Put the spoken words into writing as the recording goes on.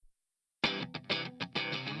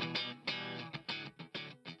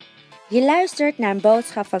Je luistert naar een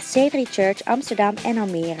boodschap van C3 Church Amsterdam en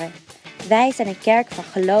Almere. Wij zijn een kerk van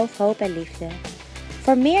geloof, hoop en liefde.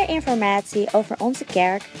 Voor meer informatie over onze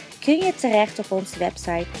kerk kun je terecht op onze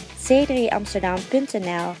website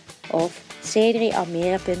c3amsterdam.nl of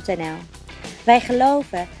c3almere.nl. Wij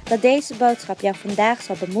geloven dat deze boodschap jou vandaag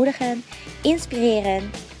zal bemoedigen,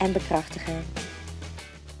 inspireren en bekrachtigen.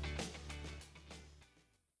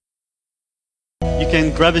 You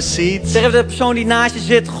can grab a seat. Zeg de persoon die naast je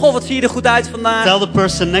zit, goh, wat zie je er goed uit vandaag. Tell the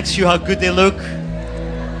person next to you how good they look.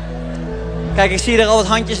 Kijk, ik zie er al wat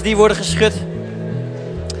handjes die worden geschud.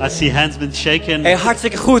 I see hands been shaken. Hey,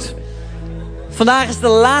 hartstikke goed. Vandaag is de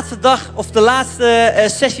laatste dag, of de laatste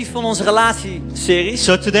sessie van onze relatieseries.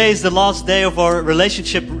 So today is the last day of our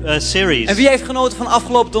relationship series. En wie heeft genoten van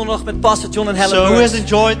afgelopen donderdag met Pastor John en Helen So who Burns? has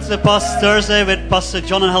enjoyed the past Thursday with Pastor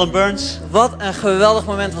John and Helen Burns? Wat een geweldig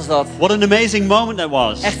moment was dat. What an amazing moment that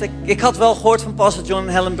was. Echt, ik had wel gehoord van Pastor John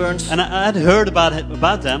en Helen Burns. And I had heard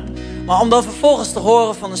about them. Maar om dan vervolgens te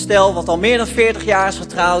horen van een stel wat al meer dan 40 jaar is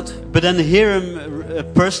getrouwd. But then hear him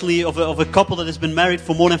personally of a couple that has been married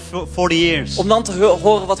for more than 40 years. Om dan te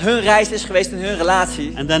horen wat hun reis is geweest in hun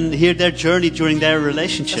relatie. And then hear their journey during their Dat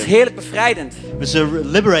relationship. is heerlijk bevrijdend. It was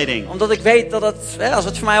liberating. Omdat ik weet dat als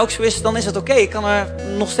het voor mij ook zo is, dan is het oké. Ik kan er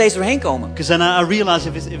nog steeds doorheen komen. Because then I realize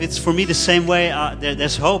if it's for me the same way,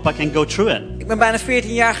 there's hope. I can go through it. Ik ben bijna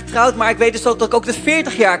 14 jaar getrouwd, maar ik weet dus ook dat ik ook de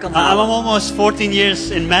 40 jaar kan I'm halen. almost 14 years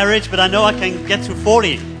in marriage, but I know I can get to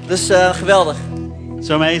 40. Dus geweldig.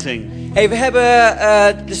 So amazing. Hey, we hebben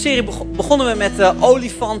de serie begonnen we met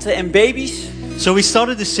olifanten en baby's. So we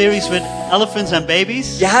started the series with elephants and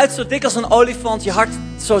babies. Je huid zo dik als een olifant, je hart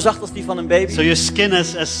zo zacht als die van een baby. So your skin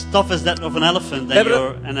is as tough as that of an elephant,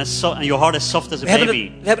 and your heart as soft as a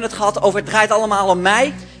baby. We hebben het gehad over het draait allemaal om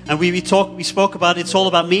mij. And we spoke about it's all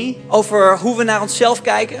about me. Over hoe we naar onszelf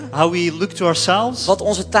kijken. How we look to ourselves. Wat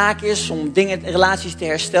onze taak is om dingen, relaties te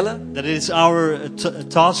herstellen. That it is our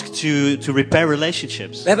task to repair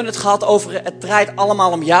relationships. We hebben het gehad over het draait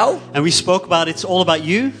allemaal om jou. And we spoke about it's all about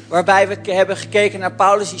you. Waarbij we hebben gekeken naar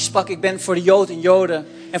Paulus die sprak, ik ben voor de Jood en Joden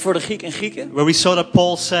en voor de Griek en Grieken. Where we saw that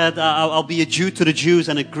Paul said, I'll be a Jew to the Jews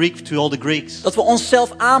and a Greek to all the Greeks. Dat we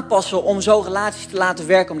onszelf aanpassen om zo relaties te laten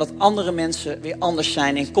werken, omdat andere mensen weer anders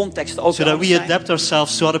zijn in context ook So that anders we zijn. adapt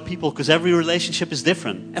ourselves to other people, because every relationship is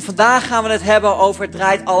different. En vandaag gaan we het hebben over het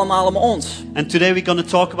draait allemaal om ons. And today we're going to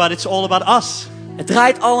talk about it's all about us. Het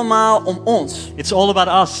draait allemaal om ons. It's all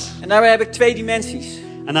about us. En daarbij heb ik twee dimensies.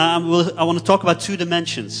 And I want to talk about two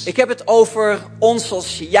dimensions. Ik heb het over ons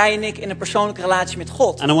als jij en ik in een persoonlijke relatie met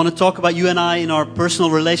God. And I want to talk about you and I in our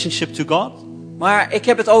personal relationship to God. Maar ik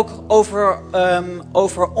heb het ook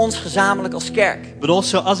over ons gezamenlijk als kerk. But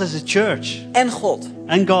also us as a church. En God.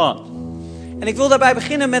 And God. En ik wil daarbij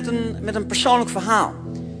beginnen met een persoonlijk verhaal.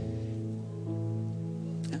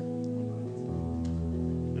 Ja.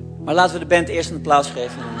 Maar laten we de band eerst een applaus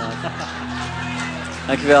geven.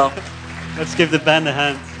 Dankjewel. Let's give the band a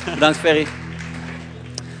hand. Bedankt Ferry.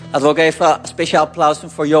 Laten we ook even een speciaal applaus doen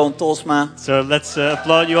voor Johan Tolsma. So let's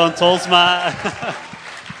applaud Johan Tolsma.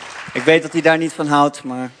 Ik weet dat hij daar niet van houdt,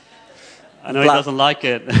 maar... I know he doesn't like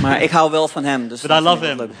it. Maar ik hou wel van hem. Dus But I love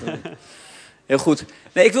him. Heel goed.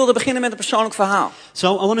 Nee, ik wilde beginnen met een persoonlijk verhaal.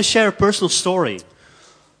 So I want to share a personal story.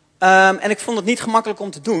 En ik vond het niet gemakkelijk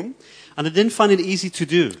om te doen. And I didn't find it easy to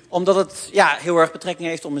do. Omdat het heel erg betrekking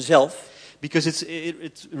heeft op mezelf. Because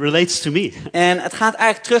it relates to me. En het gaat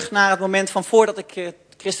eigenlijk terug naar het moment van voordat ik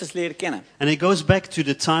Christus leerde kennen. And it goes back to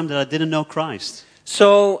the time that I didn't know Christ.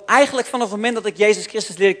 Eigenlijk vanaf het moment dat ik Jezus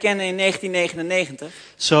Christus leerde kennen in 1999.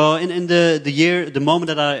 So in the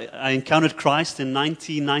moment that I encountered Christ in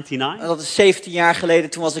 1999. Dat is 17 jaar geleden,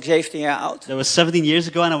 toen was ik 17 jaar oud. That was 17 years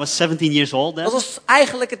ago and I was 17 years old then. Dat was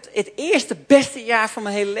eigenlijk het eerste beste jaar van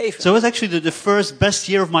mijn hele leven. So it was actually the first best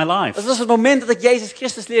year of my life. Dat was het moment dat ik Jezus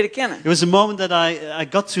Christus leerde kennen. It was the moment that I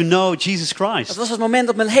got to know Jesus Christ. Dat was het moment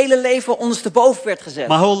dat mijn hele leven ondersteboven werd gezet.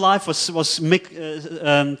 My whole life was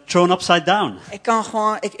thrown upside down.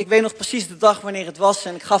 Ik weet nog precies de dag wanneer het was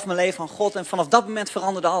en ik gaf mijn leven aan God en vanaf dat moment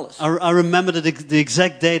veranderde alles. I remember the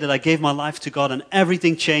exact day that I gave my life to God and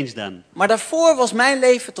everything changed then. Maar daarvoor was mijn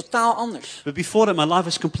leven totaal anders. But before that my life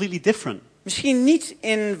was completely different. Misschien niet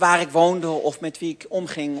in waar ik woonde of met wie ik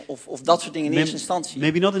omging of dat soort dingen in eerste instantie.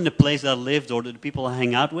 Maybe not in the place that I lived or the people I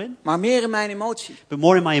hang out with. Maar meer in mijn emotie. But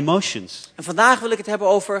more in my emotions. En vandaag wil ik het hebben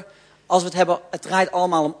over, als we het hebben, het draait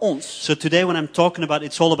allemaal om ons. So today when I'm talking about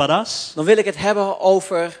it's all about us. Dan wil ik het hebben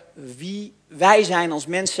over wie wij zijn als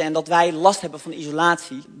mensen en dat wij last hebben van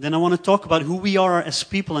isolatie. Then I want to talk about who we are as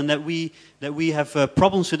people and that we have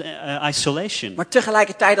problems with isolation. Maar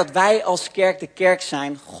tegelijkertijd dat wij als kerk de kerk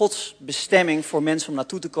zijn, Gods bestemming voor mensen om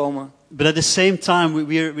naartoe te komen But at the same time,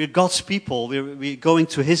 we're God's people. We're going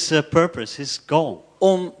to His purpose, His goal.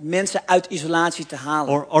 Om mensen uit isolatie te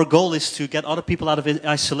halen. Our goal is to get other people out of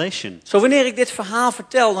isolation. Zo wanneer ik dit verhaal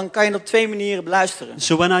vertel, dan kan je het op 2 manieren beluisteren.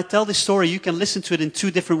 So when I tell this story, you can listen to it in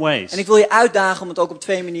 2 different ways. En ik wil je uitdagen om het ook op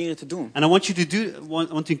 2 manieren te doen. And I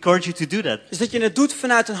want to encourage you to do that. Dus dat je het doet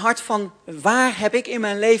vanuit een hart van, waar heb ik in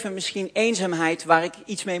mijn leven misschien eenzaamheid waar ik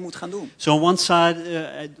iets mee moet gaan doen? So on one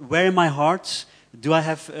side, where in my heart do I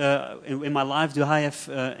have, in my life, do I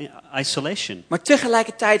have isolation? Maar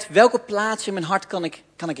tegelijkertijd, welke plaats in mijn hart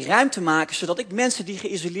kan ik ruimte maken, zodat ik mensen die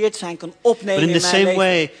geïsoleerd zijn kan opnemen But in the in mijn same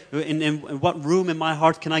leven? way, in what room in my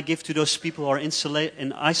heart can I give to those people who are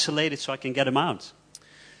isolated so I can get them out?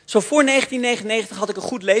 Zo voor 1999 had ik een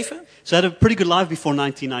goed leven. So I had a pretty good life before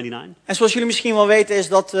 1999. En zoals jullie misschien wel weten is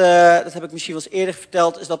dat heb ik misschien wel eens eerder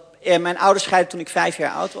verteld, is dat mijn ouders scheiden toen ik 5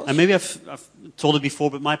 jaar oud was. And maybe I've told it before,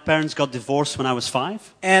 but my parents got divorced when I was 5.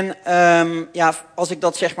 En als ik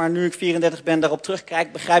dat zeg maar, nu ik 34 ben, daarop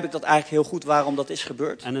terugkijk, begrijp ik dat eigenlijk heel goed waarom dat is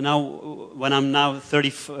gebeurd. And now, when I'm now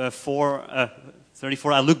 34,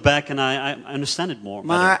 I look back and I understand it more.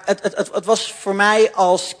 Maar het was voor mij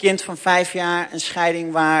als kind van 5 jaar een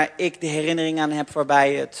scheiding waar ik de herinnering aan heb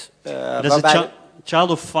waarbij het... As a child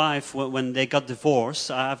of 5, when they got divorced,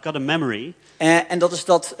 I've got a memory. En dat is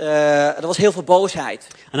dat, er was heel veel boosheid.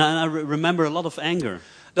 And I remember a lot of anger.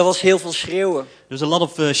 Er was heel veel schreeuwen. There was a lot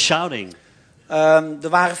of shouting. Er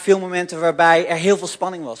waren veel momenten waarbij er heel veel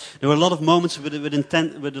spanning was. There were a lot of moments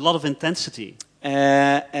with a lot of intensity.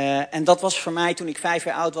 En dat was voor mij toen ik 5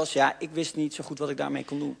 jaar oud was. Ja, ik wist niet zo goed wat ik daarmee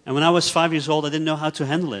kon doen. And when I was 5 years old, I didn't know how to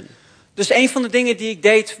handle it. Dus een van de dingen die ik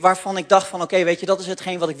deed waarvan ik dacht van oké, weet je, dat is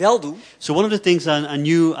hetgeen wat ik wel doe. So one of the things I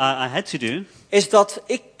knew I had to do. Is dat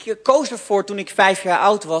ik koos ervoor toen ik 5 jaar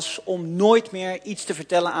oud was om nooit meer iets te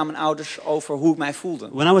vertellen aan mijn ouders over hoe ik mij voelde.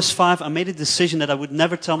 When I was 5, I made a decision that I would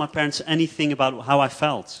never tell my parents anything about how I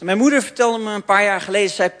felt. Mijn moeder vertelde me een paar jaar geleden,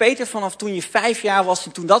 zei Peter, vanaf toen je 5 jaar was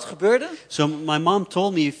en toen dat gebeurde. So my mom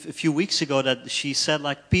told me a few weeks ago that she said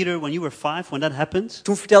like, Peter, when you were 5, when that happened,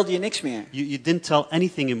 toen vertelde je niks meer. You didn't tell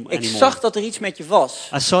anything anymore. Ik zag dat er iets met je was.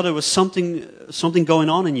 I saw there was something going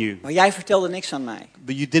on in you. Maar jij vertelde niks aan mij.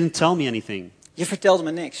 But you didn't tell me anything. Je vertelde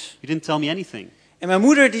me niks. You didn't tell me anything. En mijn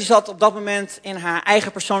moeder die zat op dat moment in haar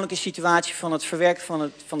eigen persoonlijke situatie van het verwerken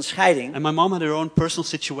van de scheiding. And my mom had her own personal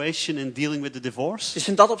situation in dealing with the divorce. Dus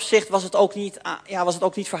in dat opzicht was het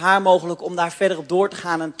ook niet voor haar mogelijk om daar verder op door te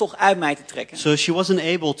gaan en toch uit mij te trekken. So she wasn't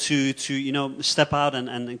able to step out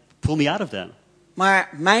and pull me out of that. Maar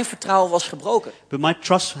mijn vertrouwen was gebroken. But my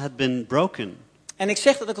trust had been broken. En ik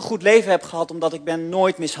zeg dat ik een goed leven heb gehad omdat ik ben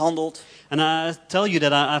nooit mishandeld. And I tell you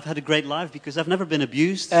that I've had a great life because I've never been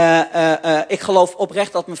abused. Ik geloof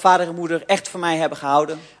oprecht dat mijn vader en moeder echt van mij hebben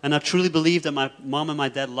gehouden. And I truly believe that my mom and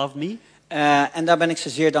my dad loved me. En daar ben ik ze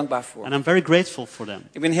zeer dankbaar voor. And I'm very grateful for them.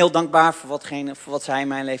 Ik ben heel dankbaar voor wat zij in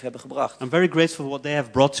mijn leven hebben gebracht. I'm very grateful for what they have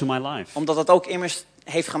brought to my life. Omdat het ook immers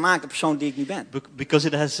heeft gemaakt de persoon die ik nu ben. Because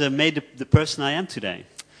it has made the person I am today.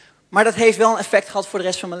 Maar dat heeft wel een effect gehad voor de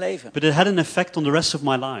rest van mijn leven. But it had an effect on the rest of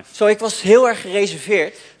my life. Zo, ik was heel erg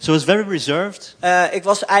gereserveerd. So I was very reserved. Ik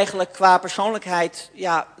was eigenlijk qua persoonlijkheid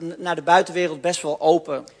naar de buitenwereld best wel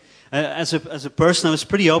open. As a person, I was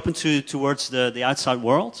pretty open towards the outside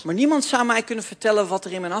world. Maar niemand zou mij kunnen vertellen wat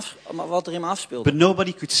er in me afspeelde. But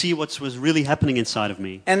nobody could see what was really happening inside of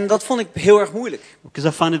me. En dat vond ik heel erg moeilijk. Because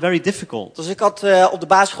I found it very difficult. Dus ik had op de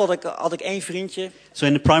basisschool had ik 1 vriendje. So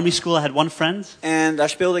in the primary school I had 1 friend. En daar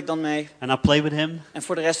speelde ik dan mee. And I played with him. En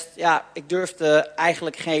voor de rest, ik durfde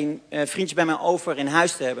eigenlijk geen vriendje bij mij over in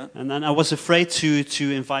huis te hebben. And then I was afraid to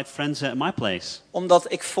invite friends at my place.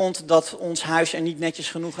 Omdat ik vond dat ons huis er niet netjes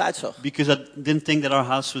genoeg uitzag. Because I didn't think that our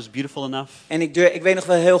house was beautiful enough. En ik weet nog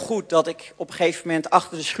wel heel goed dat ik op een gegeven moment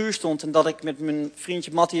achter de schuur stond. En dat ik met mijn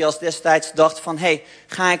vriendje Matthias destijds dacht van,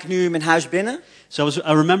 ga ik nu mijn huis binnen? So I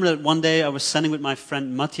remember that one day I was standing with my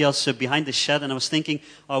friend Matthias behind the shed. And I was thinking,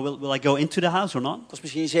 will I go into the house or not? Ik was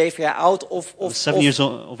misschien 7 jaar oud. I was 7 years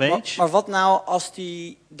of age. Maar wat nou als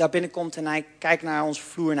die daar binnenkomt en hij kijkt naar onze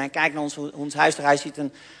vloer en hij kijkt naar ons huis eruit ziet.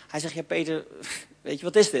 En hij zegt, ja Peter, weet je,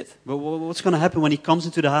 wat is dit? But what's going to happen when he comes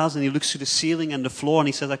into the house and he looks to the ceiling and the floor and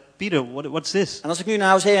he says like, Peter, what's this? En als ik nu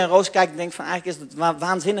naar Hosea en Roos kijk, denk ik van eigenlijk is het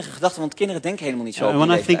waanzinnige gedachte, want kinderen denken helemaal niet zo. And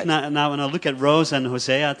when I think now when I look at Rose and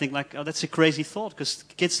Hosea, I think like, oh, that's a crazy thought, because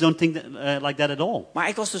kids don't think like that at all. Maar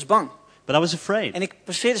ik was dus bang. But I was afraid. En ik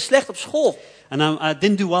presteerde slecht op school. And I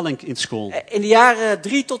didn't do well in school. In de jaren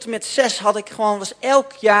 3 tot en met 6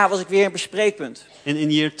 elk jaar was ik weer een bespreekpunt.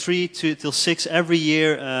 In year 3 till 6, every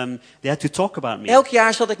year they had to talk about me. Elk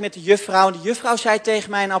jaar zat ik met de juffrouw en de juffrouw zei tegen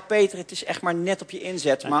mij, nou Peter, het is echt maar net op je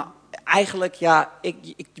inzet. Maar eigenlijk, ja,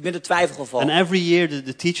 ik ben de twijfelgeval. And every year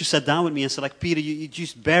the teacher sat down with me and said, like, Peter, you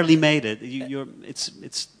just barely made it.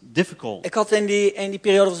 It's difficult. Ik had in die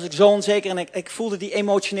periode was ik zo onzeker en ik voelde die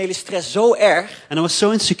emotionele stress zo erg. And I was so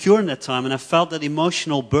insecure in that time, and I felt that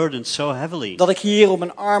emotional burden so heavily. Dat ik hier op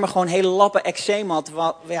mijn armen gewoon hele lappen eczeem had,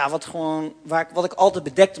 wat ik altijd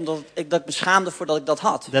bedekte, omdat ik me schaamde voordat ik dat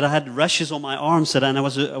had. That I had rashes on my arms, and I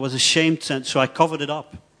was ashamed, and so I covered it up.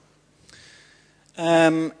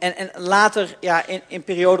 En later, ja, in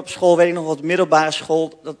periode op school, weet ik nog wat, de middelbare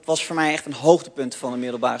school, dat was voor mij echt een hoogtepunt van de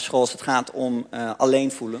middelbare school als het gaat om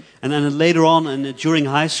alleen voelen. And then later on, and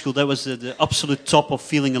during high school, that was the absolute top of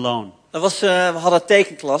feeling alone. Dat was, we hadden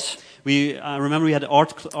tekenklas. I remember we had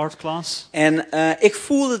art class. En ik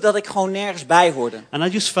voelde dat ik gewoon nergens bij hoorde. And I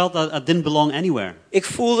just felt that I didn't belong anywhere. Ik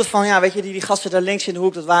voelde van, ja, weet je, die gasten daar links in de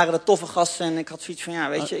hoek, dat waren de toffe gasten. En ik had zoiets van, ja,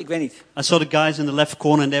 weet je, ik weet niet. I saw the guys in the left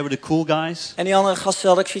corner and they were the cool guys. En die andere gasten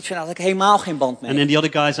had ik zoiets van, had ik helemaal geen band mee. And then the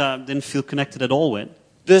other guys I didn't feel connected at all with.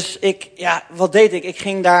 Dus wat deed ik? Ik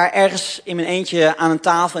ging daar ergens in mijn eentje aan een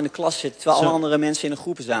tafel in de klas zitten, terwijl alle andere mensen in de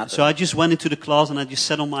groepen zaten. So I just went into the class and I just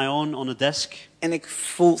sat on my own on a desk. En ik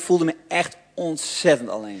voelde me echt ontzettend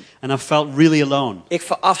alleen. And I felt really alone. Ik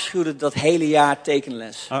verafschuwde dat hele jaar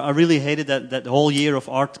tekenles. I really hated that whole year of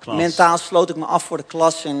art class. Mentaal sloot ik me af voor de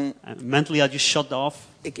klas en Mentally I just shut off.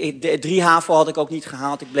 3 HAVO had ik ook niet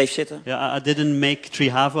gehaald, ik bleef zitten. Yeah, I didn't make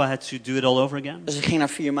 3 HAVO, I had to do it all over again. Dus ik ging naar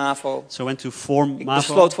 4 MAVO. So I went to 4 Ik MAVO.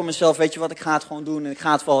 besloot voor mezelf, weet je wat, ik ga het gewoon doen en ik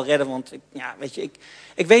ga het wel redden. Want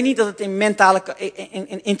ik weet niet dat het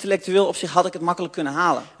in intellectueel opzicht had ik het makkelijk kunnen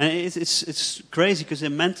halen. And it's crazy because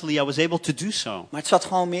mentally I was able to do so. Maar het zat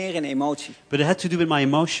gewoon meer in emotie. But it had to do with my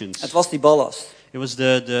emotions. Het was die ballast. It was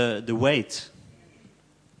the weight.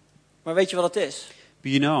 Maar weet je wat het is?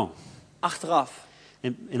 But you know, Achteraf.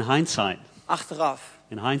 in hindsight,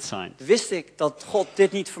 in hindsight, wist ik dat God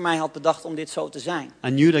dit niet voor mij had bedacht om dit zo te zijn. I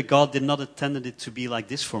knew that God did not intend it to be like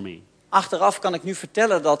this for me. Achteraf kan ik nu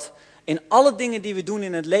vertellen dat in alle dingen die we doen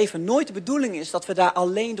in het leven nooit de bedoeling is dat we daar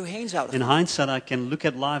alleen doorheen zouden gaan. In hindsight, I can look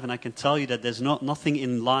at life and I can tell you that there's nothing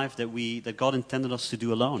in life that God intended us to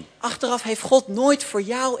do alone. Achteraf heeft God nooit voor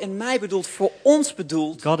jou en mij bedoeld, voor ons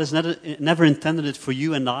bedoeld. God has never intended it for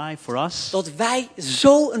you and I, for us. Dat wij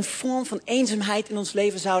zo een vorm van eenzaamheid in ons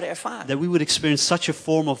leven zouden ervaren. That we would experience such a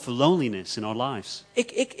form of loneliness in our lives.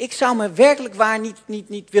 Ik zou me werkelijk waar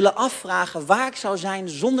niet willen afvragen waar ik zou zijn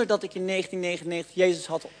zonder dat ik in 1999 Jezus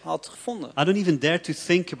had gevonden. I don't even dare to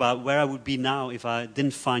think about where I would be now if I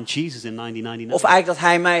didn't find Jesus in 1999. Of eigenlijk dat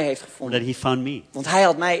hij mij heeft Or gevonden. that he found me. Want hij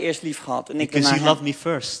had mij eerst lief gehad en ik Because daarna he hem. loved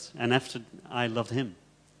me first and after I loved him.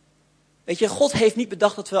 Weet je, God heeft niet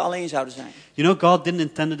bedacht dat we alleen zouden zijn. You know, God didn't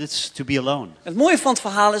intend it to be alone. Het mooie van het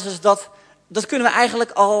verhaal is dat kunnen we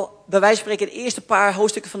eigenlijk al bij wijze van spreken de eerste paar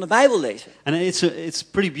hoofdstukken van de Bijbel lezen. And it's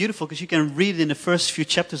pretty beautiful because you can read it in the first few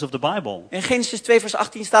chapters of the Bible. In Genesis 2 vers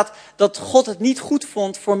 18 staat dat God het niet goed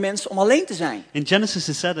vond voor mensen om alleen te zijn. In Genesis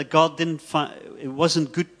it said that God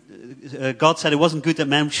said it wasn't good that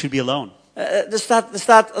man should be alone. Er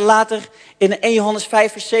staat later in 1 Johannes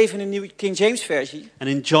 5 vers 7 in de New King James versie. And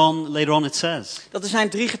in John later on it says Dat er zijn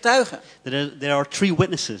 3 getuigen. that there are 3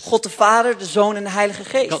 witnesses. God de Vader, de Zoon en de Heilige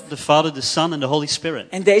Geest. God the Father, the Son and the Holy Spirit.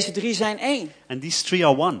 En deze 3 zijn één. And these 3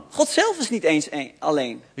 are one. God zelf is niet eens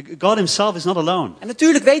alleen. God himself is not alone. En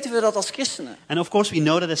natuurlijk weten we dat als christenen. And of course we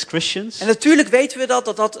know that as Christians. En natuurlijk weten we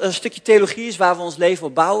dat een stukje theologie is waar we ons leven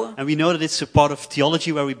op bouwen. And we know that it's a part of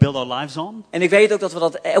theology where we build our lives on. En ik weet ook dat we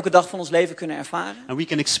dat elke dag van ons leven kunnen ervaren. And we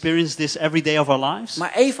can experience this every day of our lives.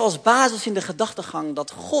 Maar even als basis in de gedachtegang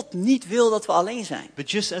dat God niet wil dat we alleen zijn.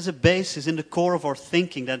 But just as a basis in the core of our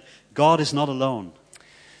thinking that God is not alone.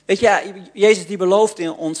 Weet je, Jezus die belooft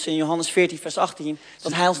ons in Johannes 14 vers 18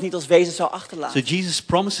 dat hij ons niet als wezen zou achterlaten. So Jesus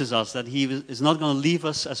promises us that he is not going to leave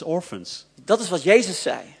us as orphans. Dat is wat Jezus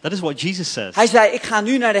zei. That is what Jesus says. Hij zei, ik ga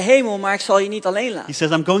nu naar de hemel, maar ik zal je niet alleen He laten.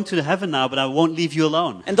 says, I'm going to the heaven now, but I won't leave you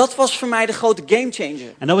alone. En dat was voor mij de grote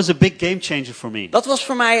gamechanger. And that was a big game changer for me. Dat was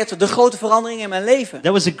voor mij de grote verandering in mijn leven.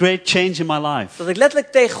 That was a great change in my life. Dat ik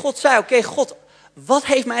letterlijk tegen God zei, oké, God, wat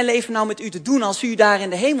heeft mijn leven nou met u te doen als u daar in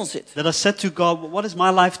de hemel zit? That I said to God, what is my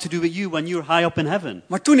life to do with you when you're high up in heaven?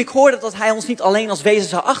 Maar toen ik hoorde dat hij ons niet alleen als wezen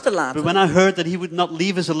zou But achterlaten. when I heard that he would not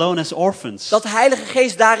leave us alone as orphans. Dat de Heilige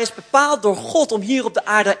Geest daar is bepaald door God om hier op de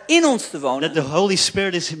aarde in ons te That wonen. the Holy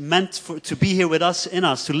Spirit is meant to be here with us, in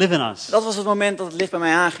us, to live in us. Dat was het moment dat het licht bij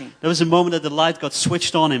mij aanging. That was the moment that the light got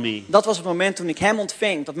switched on in me. Dat was het moment toen ik hem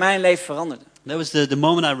ontving, dat mijn leven veranderde. That was the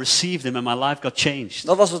moment I received him and my life got changed.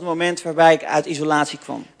 Dat was het moment waarbij ik uit isolatie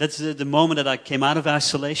kwam. That's the moment that I came out of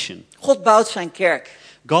isolation. God bouwt zijn kerk.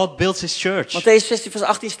 God builds his church. Mattheüs 16 vers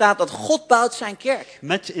 18 staat dat God bouwt zijn kerk.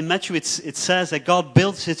 In Matthew it says that God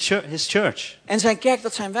builds his church. En zijn kerk,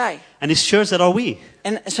 dat zijn wij. And his church, that are we.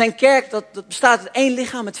 En zijn kerk, dat bestaat uit één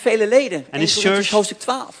lichaam met vele leden. And his 1 church hoofdstuk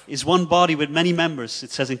 12. is one body with many members,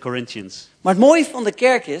 it says in Corinthians. Maar het mooie van de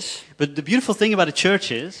kerk But the beautiful thing about the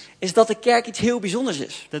church is dat de kerk iets heel bijzonders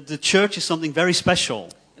is. that the church is something very special.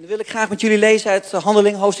 En dat wil ik graag met jullie lezen uit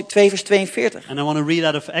Handelingen hoofdstuk 2 vers 42. And I want to read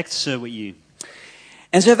out of Acts with you.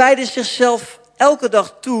 En zij wijden zichzelf elke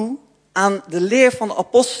dag toe aan de leer van de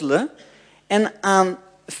apostelen en aan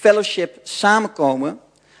fellowship, samenkomen,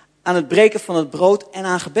 aan het breken van het brood en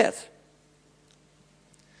aan gebed.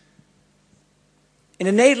 In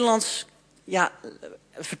het Nederlands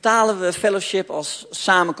vertalen we fellowship als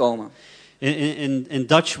samenkomen. In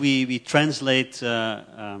Dutch we translate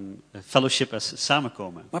fellowship as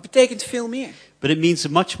samenkomen. Maar het betekent veel meer. But it means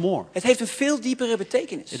much more. Het heeft een veel diepere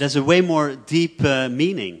betekenis. It has a way more deep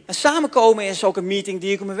meaning. En samenkomen is ook een meeting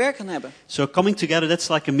die ik op mijn werk kan hebben. So coming together, that's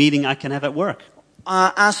like a meeting I can have at work.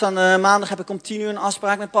 Aanstaande maandag heb ik om 10 uur een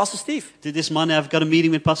afspraak met Pastor Steve. This Monday I've got a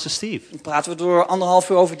meeting with Pastor Steve. Dan praten we door 1,5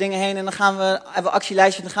 uur over dingen heen en dan hebben we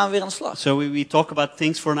actielijstjes en dan gaan we weer aan de slag. So we talk about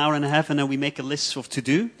things for an hour and a half and then we make a list of to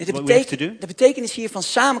do, what we have to do. De betekenis hier van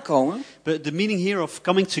samenkomen But the meaning here of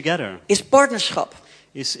coming together is partnerschap.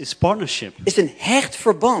 is partnership. Is een hecht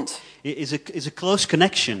verband. Is a close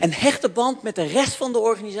connection. Een hechte band met de rest van de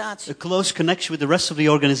organisatie. A close connection with the rest of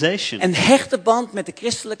the organization. Een hechte band met de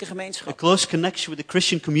christelijke A gemeenschap. close connection with the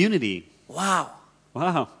Christian community. Wauw.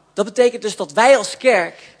 Wow. Dat betekent dus dat wij als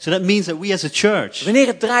kerk, So that means that we as a church, wanneer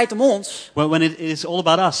het draait om ons, when it is all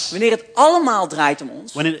about us, wanneer het allemaal draait om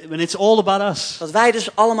ons, when it's all about us, dat wij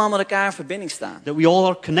dus allemaal met elkaar in verbinding staan. that we all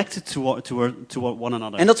are connected to one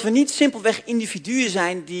another. En dat we niet simpelweg individuen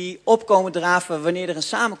zijn die opkomen draven wanneer er een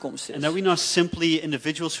samenkomst And is. that we're not simply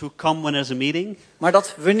individuals who come when there's a meeting. Maar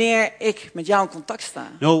dat wanneer ik met jou in contact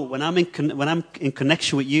sta, No, when I'm in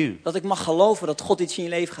connection with you, dat ik mag geloven dat God iets in je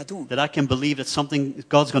leven gaat doen. that I can believe that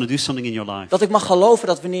God's going to do something in your life. Dat ik mag geloven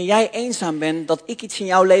dat wanneer jij eenzaam bent, dat ik iets in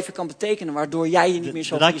jouw leven kan betekenen, waardoor jij je niet meer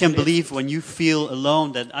zo That I can geïsoleerd believe voelt. when you feel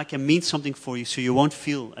alone, that I can mean something for you, so you won't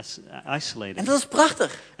feel as isolated. En dat is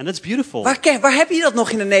prachtig. And that's beautiful. Waar heb je dat nog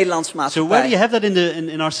in de Nederlandse So where do maatschappij? you have that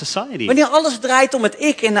in our society? Wanneer alles draait om het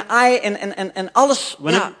ik en de I en alles.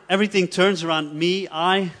 When everything turns around me,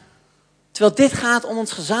 I. Terwijl dit gaat om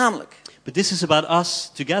ons gezamenlijk. But this is about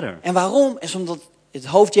us together. En waarom? Is omdat het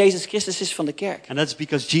hoofd Jezus Christus is van de kerk. And that's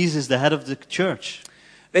because Jesus is the head of the church.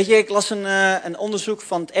 Weet je, ik las een onderzoek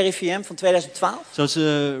van het RIVM van 2012. So I was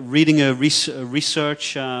reading a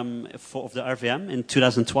research of the RVM in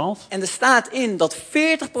 2012. En er staat in dat 40%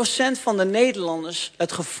 van de Nederlanders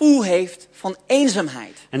het gevoel heeft van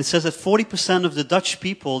eenzaamheid. And it says that 40% of the Dutch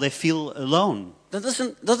people, they feel alone.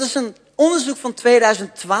 Dat is een onderzoek van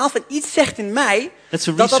 2012 en iets zegt in mij That's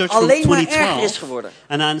a dat dat research from alleen maar 2012. erger is geworden.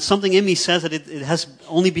 And something in me says that it has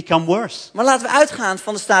only become worse. Maar laten we uitgaan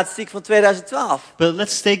van de statistiek van 2012. But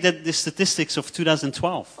let's take the statistics of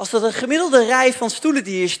 2012. Als er een gemiddelde rij van stoelen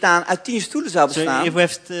die hier staan uit 10 stoelen zou So bestaan, if we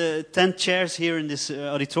have 10 chairs here in this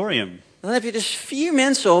auditorium, dan heb je dus 4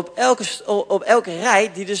 mensen op elke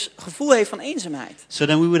rij die dus gevoel heeft van eenzaamheid. so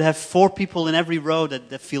then we would have 4 people in every row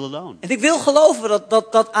that feel alone. En ik wil geloven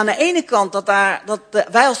dat aan de ene kant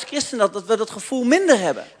wij als christenen dat we dat gevoel minder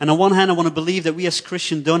hebben. And on one hand, I want to believe that we as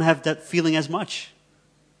Christians don't have that feeling as much.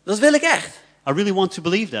 Dat wil ik echt. I really want to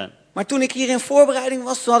believe that. Maar toen ik hier in voorbereiding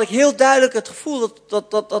was, toen had ik heel duidelijk het gevoel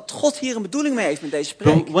dat God hier een bedoeling mee heeft met deze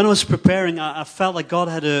But preek. when I was preparing, I felt like God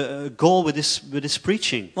had a goal with this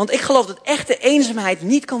preaching. Want ik geloof dat echte eenzaamheid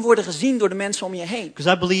niet kan worden gezien door de mensen om je heen.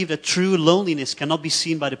 Because I believe that true loneliness cannot be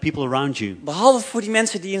seen by the people around you. Behalve voor die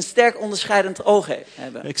mensen die een sterk onderscheidend oog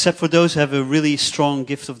hebben. Except for those who have a really strong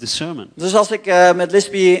gift of discernment. Dus als ik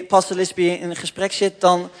met Pastor Lisby in een gesprek zit,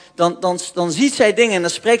 dan ziet zij dingen en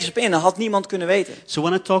dan spreekt ze op in. Dat had niemand kunnen weten. So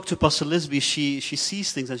when I talk to Pastor Lisby, she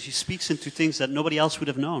sees things and she speaks into things that nobody else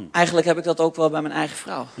would have known. Eigenlijk heb ik dat ook wel bij mijn eigen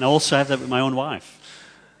vrouw. And I also have that with my own wife.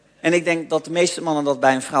 En ik denk dat de meeste mannen dat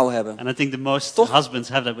bij een vrouw hebben. And I think the most Toch? husbands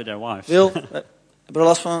have that with their wives. Wil, heb je er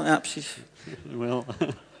last van? Ja, precies. Well,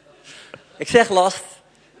 Ik zeg last,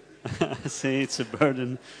 I say it's a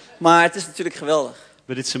burden, maar het is natuurlijk geweldig.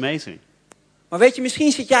 but it's amazing. Maar weet je,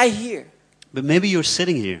 misschien zit jij hier. But maybe you're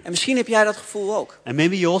sitting here, En misschien heb jij dat gevoel ook. and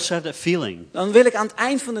maybe you also have that feeling. Dan wil ik aan het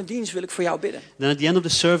eind van de dienst voor jou bidden. Then at the end of the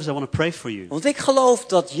service, I want to pray for you. Want ik geloof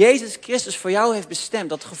dat Jezus Christus voor jou heeft bestemd.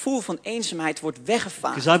 Dat het gevoel van eenzaamheid wordt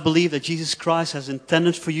weggevaagd. Because I believe that Jesus Christ has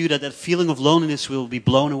intended for you that feeling of loneliness will be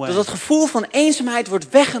blown away. Dat het gevoel van eenzaamheid wordt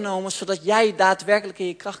weggenomen. Zodat jij daadwerkelijk in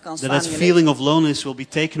je kracht kan staan. That in je feeling leven. of loneliness will be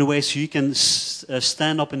taken away so you can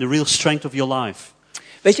stand up in the real strength of your life.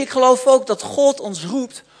 Weet je, ik geloof ook dat God ons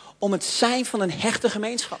roept om het zijn van een hechte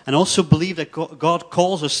gemeenschap. And also believe that God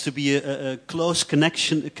calls us to be a close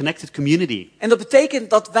connected community. En dat betekent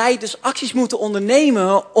dat wij dus acties moeten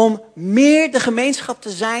ondernemen om meer de gemeenschap te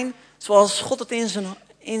zijn zoals God het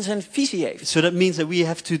in zijn visie heeft. So that means that we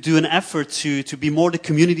have to do an effort to be more the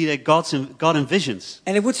community that God envisions.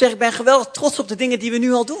 En ik moet zeggen, ik ben geweldig trots op de dingen die we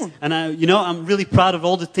nu al doen. And I'm really proud of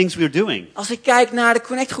all the things we're doing. Als ik kijk naar de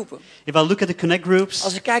connectgroepen. If I look at the connect groups,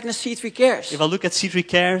 Als ik kijk naar C3 Cares. if I look at C3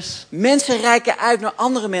 Cares, Mensen reiken uit naar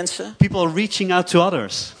andere mensen. people are reaching out to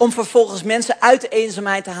others Om vervolgens mensen uit de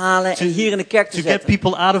eenzaamheid te halen en hier in de kerk te to get zetten.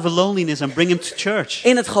 people out of loneliness and bring them to church.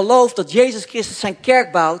 In het geloof dat Jezus Christus zijn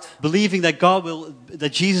kerk bouwt. Believing that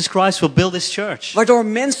Jesus Christ will build his church. Waardoor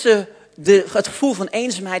mensen het gevoel van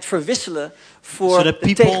eenzaamheid verwisselen voor So that de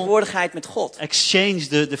people tegenwoordigheid met God. Exchange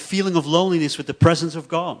the feeling of loneliness with the presence of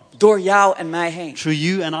God. Door jou en mij heen. Through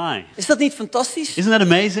you and I. Is dat niet fantastisch? Isn't that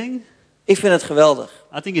amazing? Ik vind het geweldig.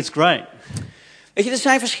 I think it's great. Weet je, er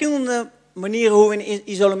zijn verschillende manieren hoe we in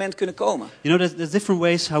isolement kunnen komen. You know, there's different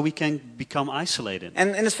ways how we can become isolated.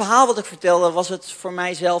 En in het verhaal wat ik vertelde was het voor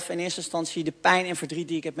mijzelf in eerste instantie de pijn en verdriet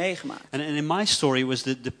die ik heb meegemaakt. And in my story was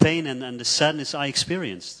the pain and the sadness I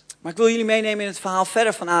experienced. Maar ik wil jullie meenemen in het verhaal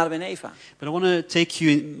verder van Adam en Eva. But I want to take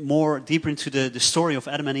you more deeper into the story of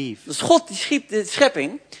Adam and Eve. Dus God die schiep de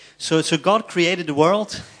schepping So God created the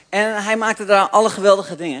world. en hij maakte daar alle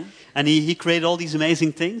geweldige dingen. And he created all these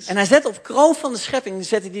amazing things. En hij zette op kroon van de schepping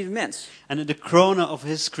zette hij de mens. And the crown of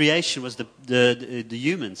his creation was the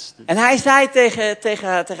humans. En hij zei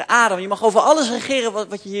tegen Adam, je mag over alles regeren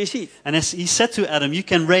wat je hier ziet. And as he said to Adam, you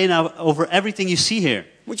can reign over everything you see here.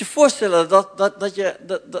 Moet je je voorstellen dat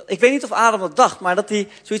ik weet niet of Adam dat dacht, maar dat hij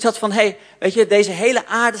zoiets had van, hey, weet je, deze hele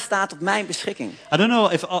aarde staat op mijn beschikking. I don't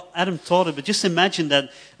know if Adam thought it, but just imagine that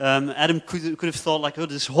Adam could have thought like, oh,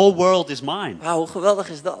 this whole world is mine. Wauw, hoe geweldig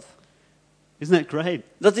is dat? Isn't that great?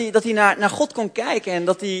 Dat hij naar God kon kijken en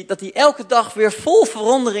dat hij elke dag weer vol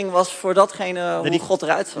verwondering was voor datgene hoe God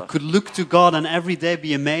eruit zag. Could look to God and every day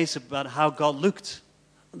be amazed about how God looked.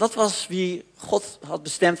 Dat was wie God had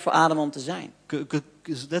bestemd voor Adam om te zijn.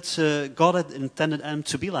 God had intended Adam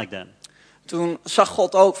to be like that. Toen zag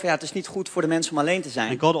God ook van ja, het is niet goed voor de mens om alleen te zijn.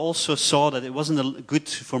 And God also saw that it wasn't good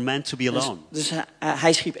for man to be alone. Dus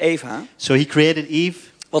hij schiep Eva. So he created Eve,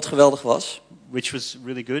 Wat geweldig was. which was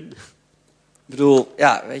really good. Ik bedoel,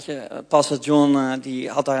 ja, weet je, Pastor John die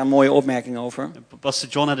had daar een mooie opmerking over. Pastor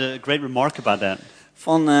John had a great remark about that.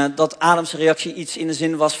 Van dat Adams reactie iets in de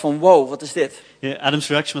zin was van wow, wat is dit? Yeah, Adam's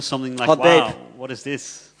reaction was something like, Hot wow, babe. what is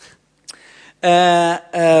this?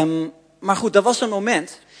 Maar goed, er was een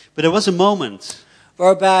moment But there was a moment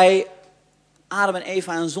waarbij Adam en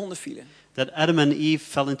Eva in zonde vielen. that Adam and Eve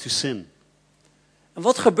fell into sin. En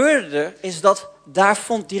wat gebeurde er is dat daar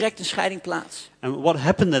vond direct een scheiding plaats. And what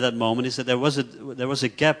happened at that moment is that there was a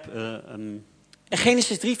gap. In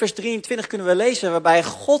Genesis 3 vers 23 kunnen we lezen waarbij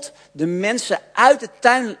God de mensen uit de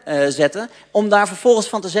tuin zette om daar vervolgens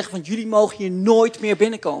van te zeggen van jullie mogen hier nooit meer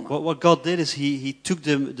binnenkomen. What God did is he took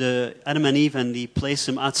the Adam and Eve and he placed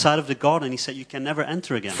them outside of the garden and he said you can never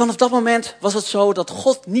enter again. Vanaf dat moment was het zo dat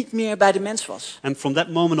God niet meer bij de mens was. And from that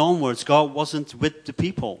moment onwards God wasn't with the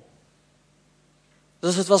people.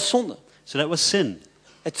 Dus het was zonde. So that was sin.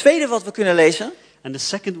 Het tweede wat we kunnen lezen, And the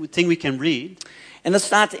second thing we can read, en dat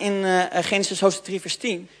staat in Genesis hoofdstuk 3 vers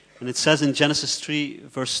 10, and it says in Genesis 3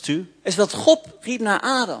 verse 2, is dat God riep naar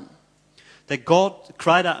Adam. that God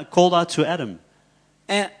called out to Adam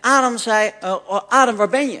En Adam zei, Adam, waar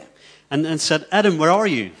ben je? and said, Adam, where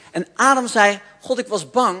are you? En Adam zei, God, ik was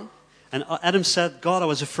bang, And Adam said, God, I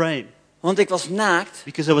was afraid want ik was naakt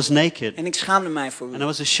because I was naked en ik schaamde mij voor and I u.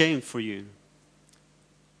 was ashamed for you.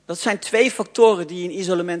 Dat zijn twee factoren die je in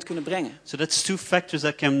isolement kunnen brengen. So that's two factors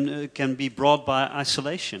that can be brought by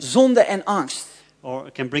isolation, Zonde en angst.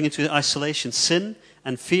 or can bring into isolation, sin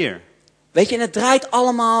and fear. Weet je, en het draait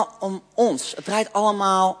allemaal om ons. Het draait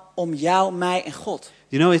allemaal om jou, mij en God.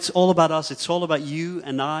 You know, it's all about us. It's all about you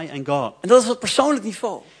and I and God. En dat is op persoonlijk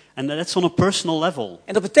niveau. And that's on a personal level.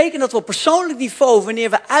 En dat betekent dat we op persoonlijk niveau, wanneer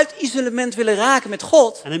we uit isolement willen raken met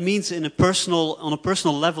God, And it means on a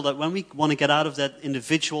personal level that when we want to get out of that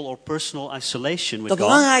individual or personal isolation with dat God,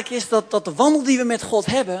 belangrijk is dat de wandel die we met God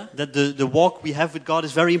hebben, that the walk we have with God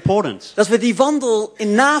is very important. dat we die wandel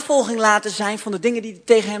in navolging laten zijn van de dingen die we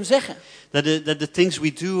tegen hem zeggen. That the things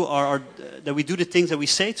we do that we do the things that we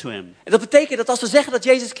say to him. En dat betekent dat als we zeggen dat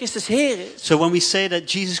Jezus Christus Heer is, So when we say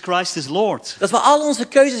that Jesus Christ is Lord, dat we al onze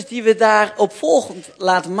keuzes die we daarop volgend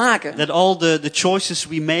laten maken, that all the choices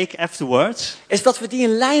we make afterwards, is dat we die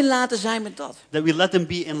in lijn laten zijn met dat. that we let them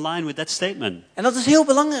be in line with that statement. En dat is heel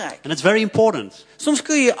belangrijk. And it's very important. Soms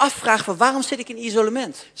kun je je afvragen van waarom zit ik in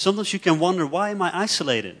isolement? Sometimes you can wonder, why am I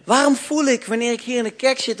isolated? Waarom voel ik wanneer ik hier in de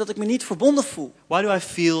kerk zit dat ik me niet verbonden voel? Why do I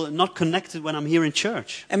feel not connected when I'm here in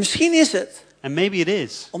church? En misschien is het And maybe it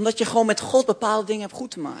is omdat je gewoon met God bepaalde dingen hebt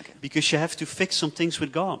goed te maken. because you have to fix some things with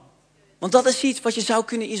God. Want dat is iets wat je zou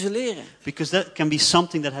kunnen isoleren. Because that can be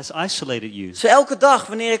something that has isolated you. Zo elke dag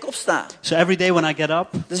wanneer ik opsta, So every day when I get up,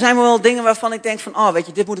 er zijn wel dingen waarvan ik denk van, oh weet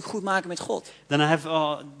je, dit moet ik goed maken met God. then I have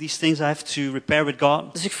these things I have to repair with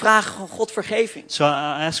God. Dus ik vraag gewoon God vergeving. So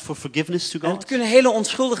I ask for forgiveness to En het God. kunnen hele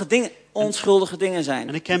onschuldige dingen zijn.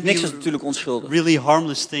 And it can Niks be is natuurlijk onschuldig. Really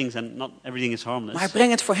harmless things, and not everything is harmless. Maar ik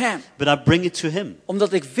breng het voor hem. But I bring it to Him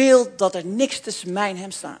Omdat ik wil dat er niks tussen mij en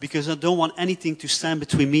hem staat. because I don't want anything to stand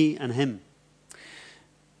between me and Him.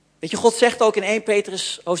 Weet je, God zegt ook in 1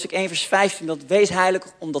 Petrus hoofdstuk 1 vers 15 dat wees heilig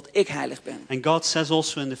omdat ik heilig ben. And God says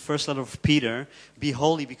also in the first letter of Peter, be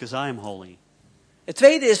holy because I am holy. Het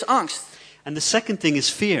tweede is angst. And the second thing is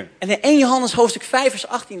fear. En in 1 Johannes hoofdstuk 5 vers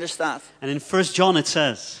 18 daar staat And in 1 John it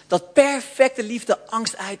says dat perfecte liefde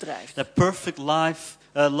angst uitdrijft. that perfect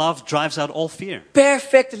love drives out all fear.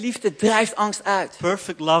 Perfecte liefde drijft angst uit.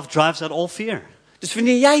 Perfect love drives out all fear. Dus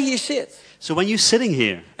wanneer jij hier zit So when you're sitting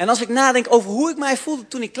here, en als ik nadenk over hoe ik mij voelde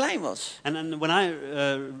toen ik klein was, and when I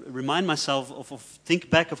remind myself of think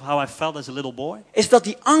back of how I felt as a little boy, is dat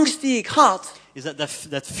die angst die ik had, is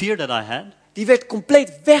that fear that I had die werd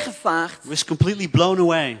compleet weggevaagd, was completely blown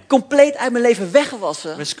away, compleet uit mijn leven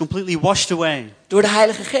weggewassen was completely washed away door de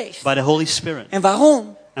Heilige Geest. by the Holy Spirit. En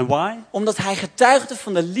waarom? And why? Omdat hij getuigde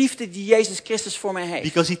van de liefde die Jezus Christus voor mij heeft.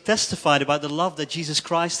 Because he testified about the love that Jesus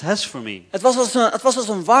Christ has for me. Het was als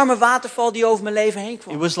een warme waterval die over mijn leven heen It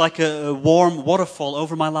kwam. was like a warm waterfall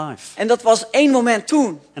over my life. En dat was één moment toen.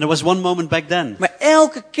 And there was one moment back then. Maar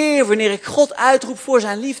elke keer wanneer ik God uitroep voor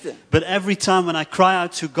zijn liefde. But every time when I cry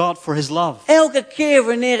out to God for his love, Elke keer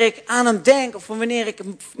wanneer ik aan hem denk of wanneer ik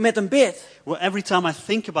met hem bid. every time I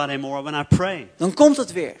think about him or when I pray, Dan komt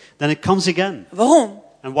het weer. then it comes again. Waarom?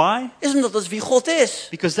 And why? Is omdat dat is wie God is.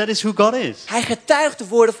 Because that is who God is. Hij getuigt de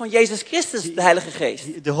woorden van Jezus Christus, de Heilige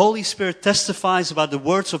Geest. The Holy Spirit testifies about the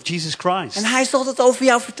words of Jesus Christ. En hij zal het over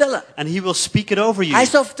jou vertellen. And he will speak it over you. Hij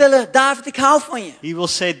zal vertellen, David, ik hou van je. He will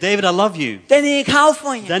say, David, I love you. Danny, ik hou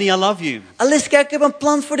van je. Danny, I love you. Aliska, ik heb een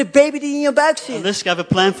plan voor de baby die in je buik zit. Aliska, I have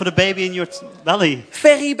a plan for the baby in your belly.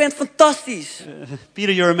 Ferry, je bent fantastisch.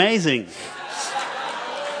 Peter, you're amazing.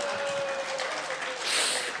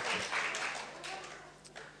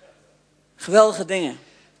 Geweldige dingen.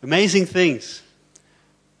 Amazing things.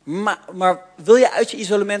 Maar wil je uit je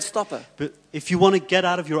isolement stappen? But if you want to get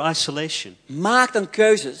out of your isolation, Maak dan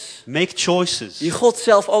keuzes make choices die God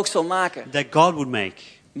zelf ook zal maken. that God would make.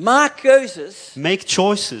 Maak keuzes Make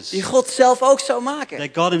choices die God zelf ook zou maken. that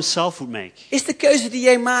God himself would make. Is de keuze die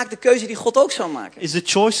jij maakt de keuze die God ook zou maken? Is the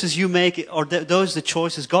choices you make, or those the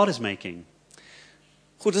choices God is making?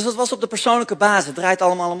 Goed, dus dat was op de persoonlijke basis. Het draait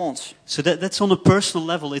allemaal om ons. So that's on a personal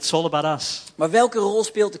level. It's all about us. Maar welke rol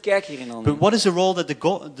speelt de kerk hierin dan? But what is the role that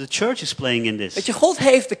the church is playing in Weet this? je, God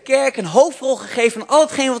heeft de kerk een hoofdrol gegeven in al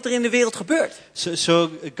hetgeen wat er in de wereld gebeurt. So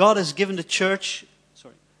God has given the church,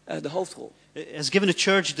 De hoofdrol. has given the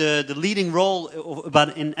church the leading role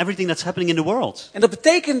in everything that's happening in the world. En dat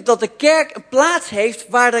betekent dat de kerk een plaats heeft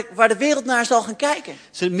waar de wereld naar zal gaan kijken.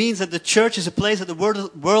 So it means that the church is a place that the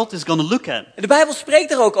world is going to look at. En de Bijbel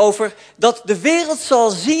spreekt er ook over dat de wereld zal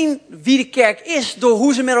zien wie de kerk is door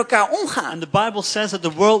hoe ze met elkaar omgaan. And the Bible says that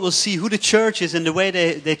the world will see who the church is in the way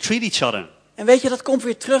they treat each other. En weet je, dat komt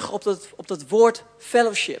weer terug op dat woord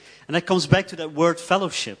fellowship. And that comes back to that word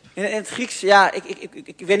fellowship. In het Grieks, ja,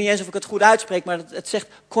 ik weet niet eens of ik het goed uitspreek, maar het zegt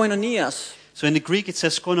koinonias. So in the Greek it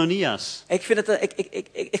says koinonias. Ik vind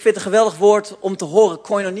het een geweldig woord om te horen,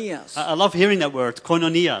 koinonias. I love hearing that word,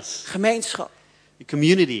 koinonias. Gemeenschap.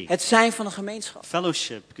 Community, Het zijn van een gemeenschap.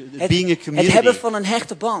 fellowship, being a Het community, hebben van een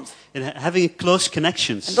hechte band. and having close En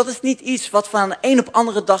connections. dat is niet iets wat van de een op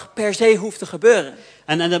andere dag per se hoeft te gebeuren.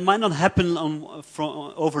 And that might not happen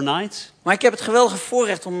overnight. Maar ik heb het geweldige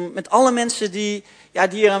voorrecht om met alle mensen die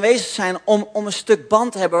hier aanwezig zijn, om een stuk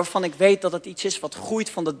band te hebben waarvan ik weet dat het iets is wat groeit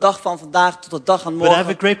van de dag van vandaag tot de dag aan But I have a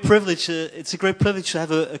morgen. great privilege. It's a great privilege to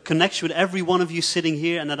have a connection with every one of you sitting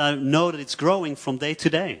here, and that I know that it's growing from day to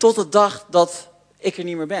day. Tot de dag dat ik er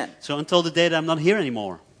niet meer ben. So until the day that I'm not here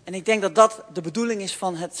anymore. En ik denk dat dat de bedoeling is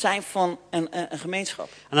van het zijn van een gemeenschap.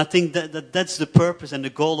 And I think that's the purpose and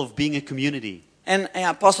the goal of being a community. En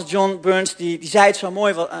ja, Pastor John Burns die zei het zo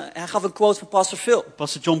mooi. Hij gaf een quote van Pastor Phil.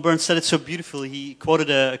 Pastor John Burns said it so beautifully. He quoted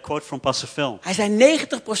a quote from Pastor Phil. Hij zei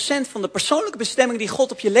 90% van de persoonlijke bestemming die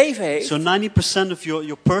God op je leven heeft, So 90% of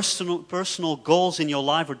your personal goals in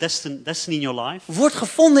your life or destiny in your life wordt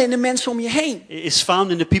gevonden in de mensen om je heen. is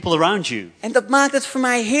found in the people around you. En dat maakt het voor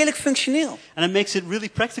mij heerlijk functioneel. And it makes it really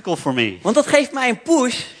practical for me. Want dat geeft mij een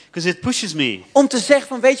push Because it pushes me. om te zeggen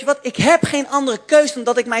van, weet je wat, ik heb geen andere keuze dan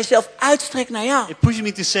dat ik mijzelf uitstrek naar jou. It pushes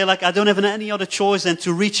me to say like I don't have any other choice than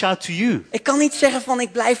to reach out to you. Ik kan niet zeggen van,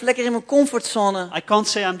 ik blijf lekker in mijn comfortzone. I can't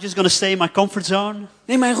say I'm just going to stay in my comfort zone.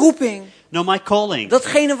 Nee, mijn roeping, No, my calling.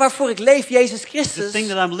 datgene waarvoor ik leef, Jezus The Christus, thing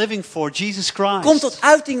that I'm living for, Jesus komt Christ, tot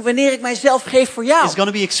uiting wanneer ik mijzelf geef voor is jou. going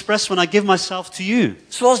to be expressed when I give myself to you.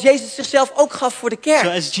 Zoals Jezus zichzelf ook gaf voor de So kerk.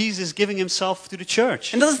 as Jesus giving himself to the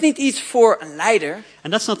church. En dat is niet iets voor een leider.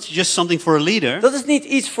 And that's not just something for a leader. Dat is niet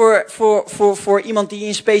iets voor iemand die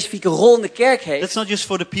een specifieke rol in de kerk That's heeft. not just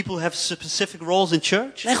for the people who have specific roles in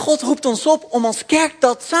church. Nee, God roept ons op om als kerk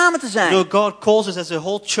dat samen te zijn. No, God calls us as a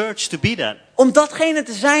whole church to be that. Om datgene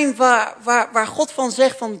te zijn waar God van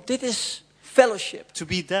zegt van dit is fellowship. To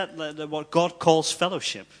be that, what God calls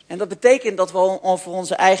fellowship. En dat betekent dat we over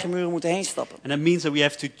onze eigen muren moeten heen stappen. And that means that we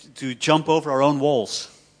have to jump over our own walls.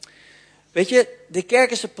 Weet je, de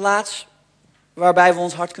kerk is een plaats waarbij we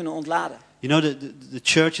ons hart kunnen ontladen. You know, the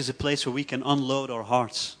church is a place where we can unload our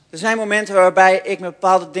hearts. Er zijn momenten waarbij ik met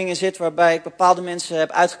bepaalde dingen zit, waarbij ik bepaalde mensen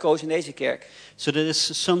heb uitgekozen in deze kerk. So there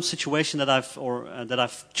is some situation that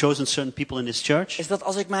I've chosen certain people in this church. Is dat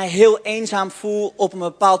als ik mij heel eenzaam voel op een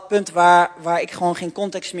bepaald punt waar ik gewoon geen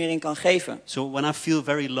context meer in kan geven. So when I feel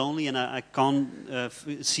very lonely and I can't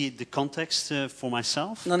see the context for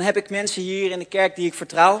myself, Dan heb ik mensen hier in de kerk die ik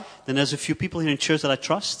vertrouw. then there's a few people here in church that I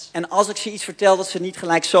trust. En als ik ze iets vertel, dat ze niet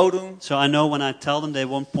gelijk zo doen. So I know when I tell them, they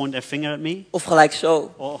won't point their finger at me Of gelijk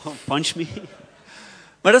zo. or punch me.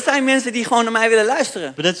 Maar dat zijn mensen die gewoon naar mij willen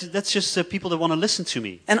luisteren. But that's just people that want to listen to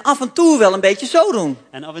me. En af en toe wel een beetje zo doen.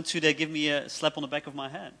 And often too, they give me a slap on the back of my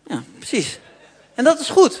head. Ja, precies. En dat is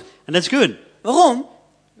goed. And that's good. Waarom?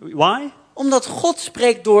 Why? Omdat God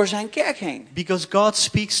spreekt door zijn kerk heen. Because God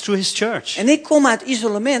speaks through His church. En ik kom uit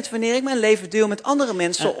isolement wanneer ik mijn leven deel met andere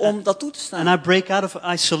mensen om dat toe te staan. And I break out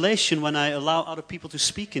of isolation when I allow other people to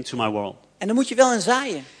speak into my world. En dan moet je wel in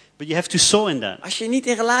zaaien. But you have to sow in that. Als je niet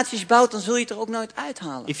in relaties bouwt, dan zul je het er ook nooit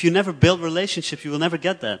uithalen. If you never build relationships, you will never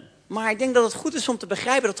get that. Maar ik denk dat het goed is om te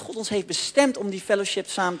begrijpen dat God ons heeft bestemd om die fellowship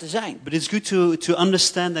samen te zijn. But it's good to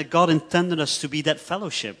understand that God intended us to be that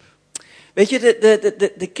fellowship. Weet je,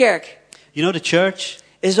 de kerk You know, the church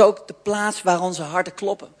is ook de plaats waar onze harten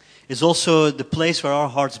kloppen. is also the place where our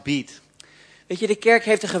hearts beat. Weet je, de kerk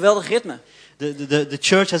heeft een geweldig ritme. The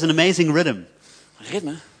church has an amazing rhythm.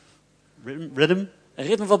 Ritme? Rhythm? Een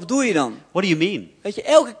ritme, wat bedoel je dan? What do you mean? Weet je,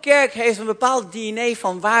 elke kerk heeft een bepaald DNA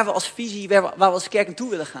van waar we als visie, waar we als kerk naartoe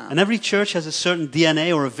willen gaan. And every church has a certain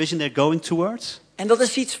DNA or a vision they're going towards. En dat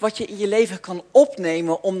is iets wat je in je leven kan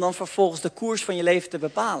opnemen om dan vervolgens de koers van je leven te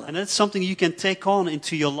bepalen. And that's something you can take on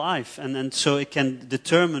into your life. And so it can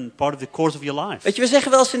determine part of the course of your life. Weet je, we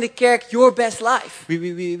zeggen wel eens in de kerk, your best life.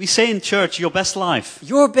 We say in church, your best life.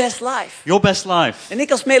 Your best life. Your best life. En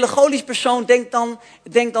ik als melancholisch persoon denk dan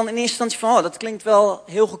in eerste instantie van, oh, dat klinkt wel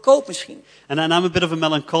heel goedkoop misschien. And I'm a bit of a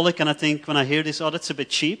melancholic and I think when I hear this, oh, that's a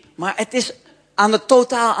bit cheap. Maar het is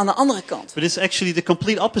totaal aan de andere kant. But it's actually the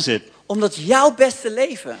complete opposite. Omdat jouw beste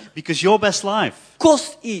leven Because your best life,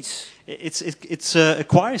 kost iets. it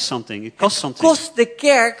acquires something. It costs something. Kost de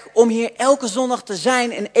kerk om hier elke zondag te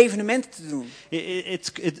zijn en evenementen te doen.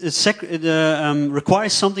 It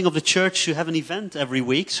requires something of the church to have an event every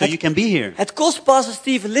week so you can be here. Het kost Pastor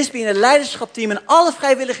Steven Lisby en het leiderschapteam en alle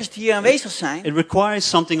vrijwilligers die hier aanwezig zijn. It requires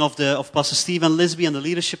something of Pastor Steve and Lisby and the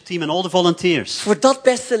leadership team and all the volunteers Voor dat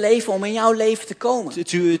beste leven om in jouw leven te komen.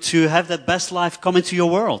 to have that best life come into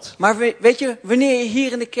your world. Maar weet je, wanneer je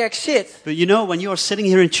hier in de kerk zit But you know, when you are sitting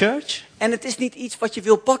here in church en het is niet iets wat je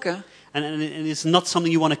wil pakken, and it's not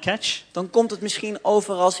something you want to catch, dan komt het misschien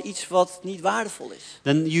over als iets wat niet waardevol is.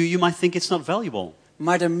 then you might think it's not valuable.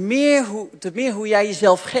 Maar de meer hoe jij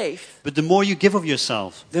jezelf geeft, But the more you give of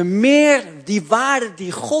yourself, de meer die waarde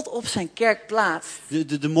die God op zijn kerk plaatst,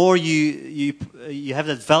 the more you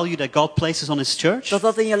have that value that God places on His church,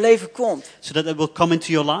 dat in je leven komt. so that it will come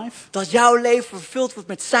into your life. Dat jouw leven vervuld wordt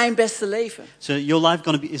met zijn beste leven. So your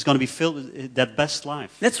life is going to be filled with that best life.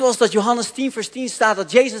 Net zoals dat Johannes 10 vers 10 staat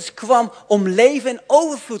dat Jezus kwam om leven in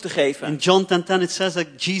overvloed te In geven. John 10:10 it says that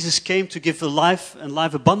Jesus came to give the life and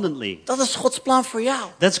life abundantly. Dat is Gods plan voor jou. jou.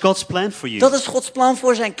 That's God's plan for you. Dat is Gods plan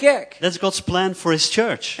voor zijn kerk. That's God's plan for His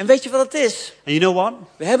church. En weet je wat het is? And you know what?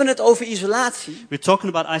 We hebben het over isolatie. We're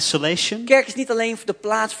talking about isolation. Kerk is niet alleen de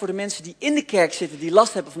plaats voor de mensen die in de kerk zitten, die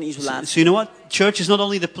last hebben van isolatie. So you know what? Church is not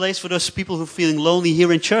only the place for those people who are feeling lonely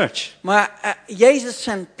here in church. Maar Jezus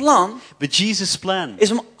zijn plan But Jesus' plan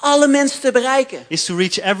is om alle mensen te bereiken. is to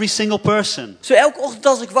reach every single person. Zo elke ochtend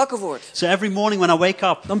als ik wakker word, So every morning when I wake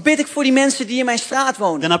up, dan bid ik voor die mensen die in mijn straat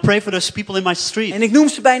wonen. then I pray for those people in my street. En ik noem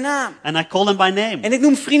ze bij naam. And I call them by name. En ik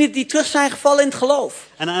noem vrienden die terug zijn gevallen in het geloof.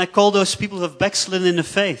 And I call those people who have backslidden in the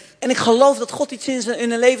faith. En ik geloof dat God iets in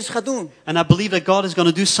hun levens gaat doen. And I believe that God is going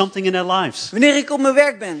to do something in their lives. Wanneer ik op mijn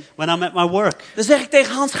werk ben, When I'm at my work, dan zeg ik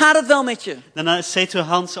tegen Hans, gaat het wel met je? then I say to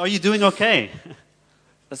Hans, are you doing okay?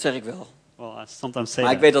 Dat zeg ik wel. Well, I sometimes say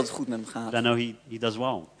Maar ik that. weet dat het goed met hem But gaat. I know he does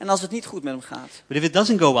well. En als het niet goed met hem gaat, But if it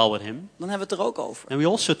doesn't go well with him, dan hebben we het er ook over. then we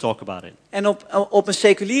also talk about it. En op een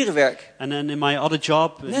seculiere werk, And then in my other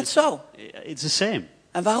job, net zo. it's the same.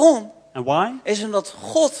 En waarom? And why? Is omdat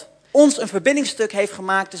God ons een verbindingsstuk heeft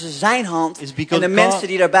gemaakt tussen zijn hand It's because en de God mensen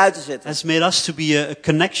die daar buiten zitten. Has made us to be a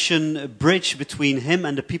connection, a bridge between him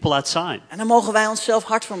and the people outside. En daar mogen wij onszelf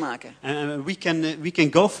hard van maken. And we can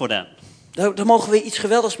go for that. Daar mogen we iets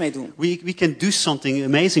geweldigs mee doen. We can do something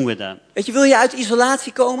amazing with that. Weet je, wil je uit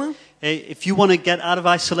isolatie komen? Hey, if you want to get out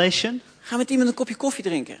of isolation, Ga met iemand een kopje koffie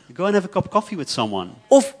drinken. go and have a cup of coffee with someone.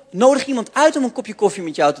 Of nodig iemand uit om een kopje koffie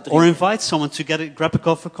met jou te Or drinken. invite someone to grab a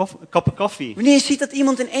cup of coffee. Wanneer je ziet dat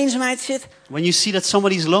iemand in eenzaamheid zit, When you see that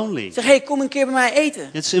somebody's lonely, zeg, hey, kom een keer bij mij eten.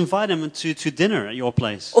 just invite them to dinner at your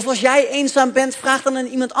place. Of als jij eenzaam bent, vraag dan aan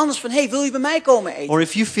iemand anders van, hey, wil je bij mij komen eten? Or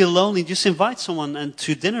if you feel lonely, just invite someone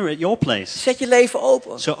to dinner at your place. Zet je leven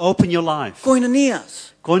open. So open your life. Koinonias.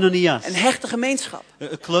 Koinonias, Een hechte gemeenschap. a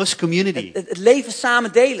close community, Het leven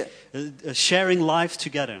samen delen. a sharing life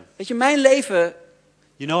together. Weet je, mijn leven,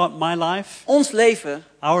 You know what? My life, ons leven,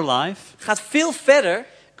 our life, gaat veel verder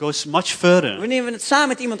goes much further. wanneer we het samen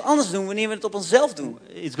met iemand anders doen, wanneer we het op onszelf doen.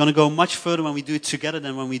 It's going to go much further when we do it together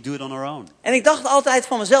than when we do it on our own. En ik dacht altijd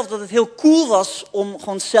van mezelf dat het heel cool was om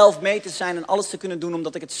gewoon zelf mee te zijn en alles te kunnen doen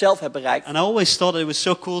omdat ik het zelf heb bereikt. And I always thought it was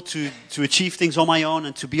so cool to achieve things on my own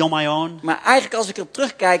and to be on my own. Maar eigenlijk als ik erop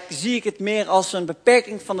terugkijk, zie ik het meer als een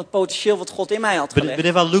beperking van het potentieel wat God in mij had But gelegd.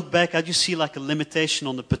 if I look back, I just see like a limitation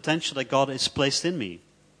on the potential that God has placed in me.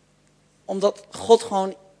 Omdat God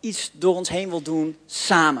gewoon iets door ons heen wil doen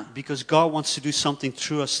samen. Because God wants to do something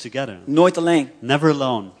through us together. Nooit alleen. Never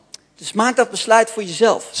alone. Dus maak dat besluit voor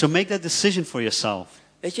jezelf. So make that decision for yourself.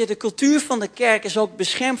 Weet je, de cultuur van de kerk is ook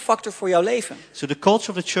beschermfactor voor jouw leven. So the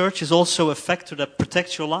culture of the church is also a factor that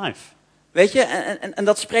protects your life. Weet je, en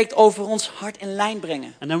dat spreekt over ons hart in lijn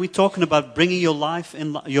brengen. And then we're talking about bringing your life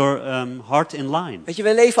your heart in line. Weet je,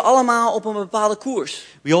 we leven allemaal op een bepaalde koers.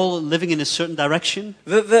 We all living in a certain direction.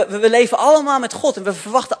 We leven allemaal met God en we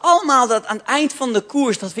verwachten allemaal dat aan het eind van de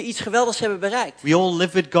koers dat we iets geweldigs hebben bereikt. We all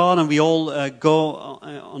live with God and we all go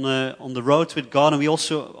on the road with God, and we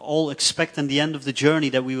also all expect at the end of the journey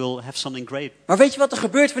that we will have something great. Maar weet je wat er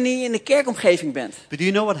gebeurt wanneer je in de kerkomgeving bent? But do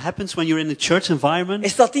you know what happens when you're in a church environment?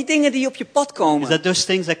 Is dat die dingen die op je pad Is komen, that those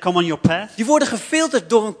things that come on your path die worden gefilterd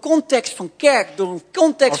door een context van kerk, door een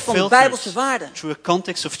context are van filtered bijbelse waarden. through a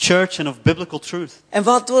context of church and of biblical truth? En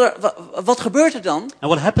wat gebeurt er dan?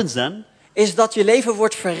 And what happens then Is dat je leven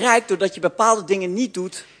wordt verrijkt doordat je bepaalde dingen niet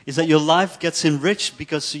doet, is that your life gets enriched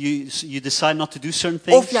because you decide not to do certain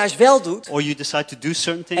things, of juist wel doet. or you decide to do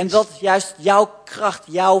certain En things, dat juist jouw kracht,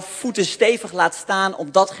 jouw voeten stevig laat staan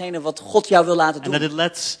op datgene wat God jou wil laten and that doen. it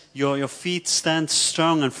lets your feet stand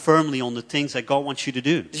strong and firmly on the things that God wants you to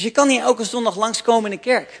do. Dus je kan niet elke zondag langskomen in de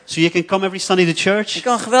kerk. So you can come every Sunday to church, Je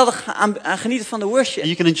kan geweldig aan genieten van de and worship.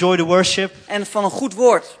 you can enjoy the worship, En van een goed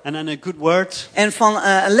woord. and then a good word, En van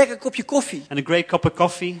een lekker kopje koffie. and a great cup of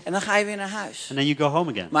coffee, En dan ga je weer naar huis. and then you go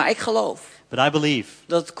home again. Maar ik geloof But I believe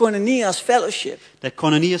dat Koinonias fellowship, that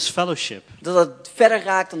Koinonias fellowship, dat het verder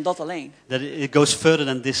raakt dan dat alleen. that it goes further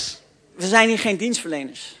than this. We zijn hier geen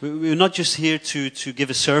dienstverleners. We're not just here to give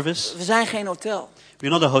a service. We zijn geen hotel.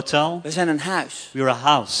 We're not a hotel. We zijn een huis. We're a We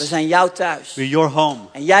house. zijn jouw thuis. We're your home.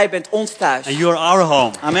 En jij bent ons thuis. And you're our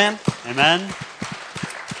home. Amen. Amen.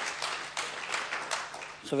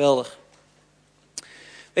 Geweldig.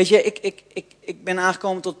 Weet je, ik ben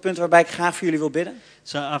aangekomen tot het punt waarbij ik graag voor jullie wil bidden.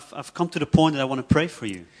 So I've come to the point that I want to pray for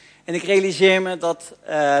you. En ik realiseer me dat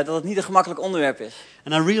het niet een gemakkelijk onderwerp is.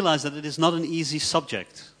 And I realize that it is not an easy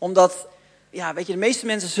subject. Omdat, ja, weet je, de meeste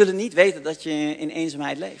mensen zullen niet weten dat je in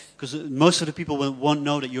eenzaamheid leeft. Because most of the people won't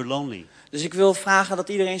know that you're lonely. Dus ik wil vragen dat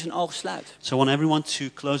iedereen zijn ogen sluit. So I want everyone to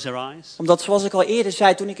close their eyes. Omdat, zoals ik al eerder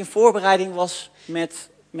zei, toen ik in voorbereiding was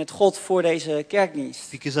met God voor deze kerkdienst.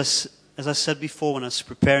 Because As I said before when I was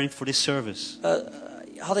preparing for this service,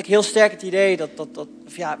 had ik heel sterk het idee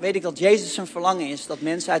weet ik dat Jezus zijn verlangen is dat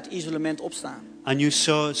mensen uit isolement opstaan. I knew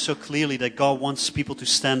so clearly that God wants people to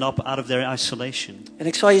stand up out of their isolation. En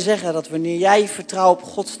ik zal je zeggen dat wanneer jij vertrouwen op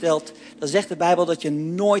God stelt, dan zegt de Bijbel dat je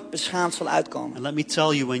nooit beschaamd zal uitkomen. And let me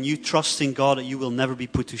tell you, when you trust in God, you will never be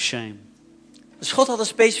put to shame. Dus God had een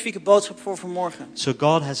specifieke boodschap voor vanmorgen. So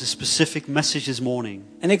God has a specific message this morning.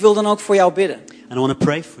 En ik wil dan ook voor jou bidden. And I want to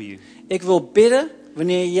pray for you. Ik wil bidden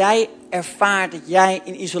wanneer jij ervaart dat jij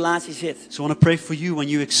in isolatie zit. So I want to pray for you when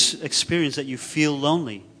you experience that you feel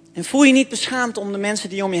lonely. En voel je niet beschaamd om de mensen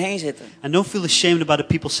die om je heen zitten. And don't feel ashamed about the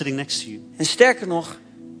people sitting next to you. En sterker nog,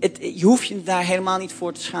 je hoeft je daar helemaal niet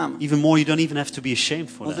voor te schamen. Even more, you don't even have to be ashamed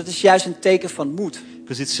for Want that. het is juist een teken van moed.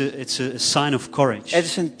 Because it's a sign of courage. Het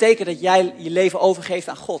is een teken dat jij je leven overgeeft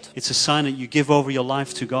aan God. It's a sign that you give over your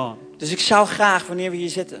life to God. Dus ik zou graag, wanneer we hier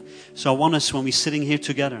zitten, So I want us, when we're sitting here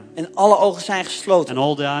together, en alle ogen zijn gesloten, and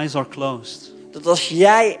all the eyes are closed, dat als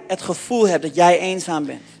jij het gevoel hebt dat jij eenzaam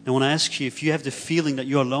bent, I want to ask you, if you have the feeling that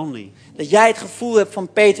you are lonely, dat jij het gevoel hebt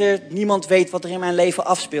van Peter, niemand weet wat er in mijn leven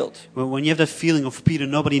afspeelt. when you have that feeling of Peter,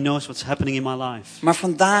 nobody knows what's happening in my life. Maar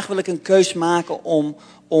vandaag wil ik een keus maken om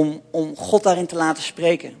God daarin te laten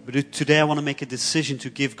spreken. But today I want to make a decision to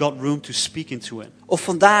give God room to speak into it. Of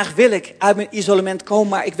vandaag wil ik uit mijn isolement komen,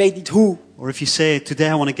 maar ik weet niet hoe. Or if you say, today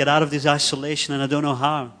I want to get out of this isolation and I don't know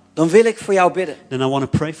how, Dan wil ik voor jou bidden. then I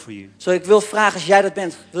want to pray for you. Zo, ik wil vragen, als jij dat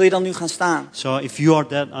bent, wil je dan nu gaan staan? So if you are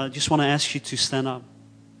that, I just want to ask you to stand up.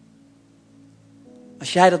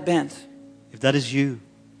 Als jij dat bent, If that is you,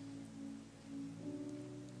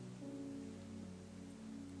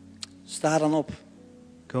 sta dan op.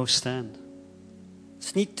 go stand. Het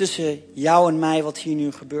is niet tussen jou en mij wat hier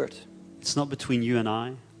nu gebeurt. It's not between you and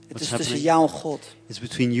I. Het What's is tussen happening? jou en God. It's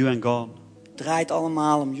between you and God. Het draait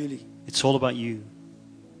allemaal om jullie. It's all about you.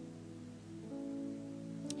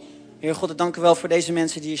 Heer God, ik dank u wel voor deze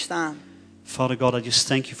mensen die hier staan. Father God, I just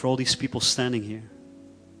thank you for all these people standing here.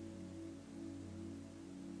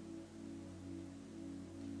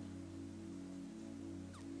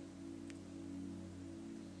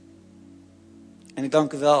 En ik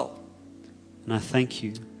dank u wel And I thank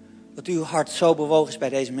you dat uw hart zo bewogen is bij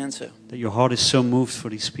deze mensen. that your heart is so moved for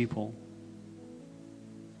these people.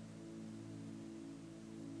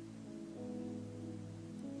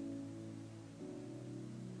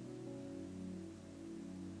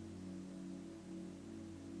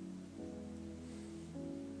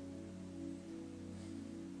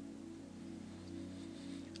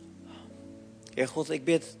 Heer God, ik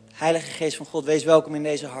bid, Heilige Geest van God, wees welkom in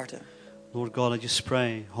deze harten. Lord God, I just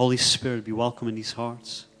pray, Holy Spirit, be welcome in these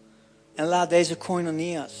hearts. En laat deze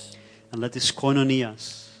koinonias, And let this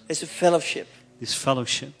koinonias, deze fellowship, this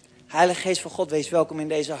fellowship, Heilige Geest van God, wees welkom in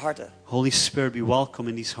deze harten. Holy Spirit, be welcome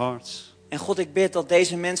in these hearts. En God, ik bid dat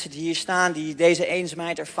deze mensen die hier staan, die deze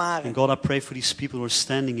eenzaamheid ervaren, And God, I pray for these people who are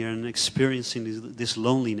standing here and experiencing this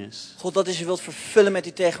loneliness. God, dat u ze wilt vervullen met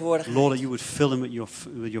uw tegenwoordigheid. Lord, that you would fill them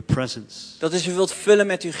with your presence. Dat u ze wilt vullen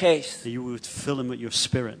met uw geest. That you would fill them with your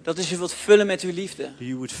spirit. Dat u ze wilt vullen met uw liefde. That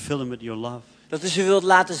you would fill them with your love. Dat u ze wilt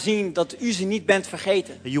laten zien dat u ze niet bent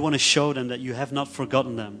vergeten. That you want to show them that you have not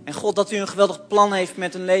forgotten them. En God, dat u een geweldig plan heeft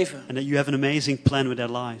met hun leven. And that you have an amazing plan with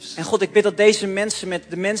their lives. En God, ik bid dat deze mensen, met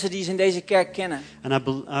de mensen die ze in deze kerk kennen, And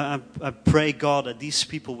I pray, God, that these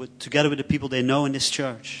people, together with the people they know in this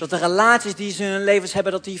church, dat de relaties die ze in hun levens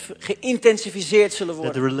hebben, dat die geïntensificeerd zullen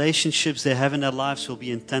that the worden. relationships they have in their lives will be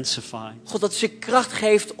intensified. God, dat ze kracht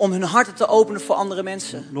geeft om hun harten te openen voor andere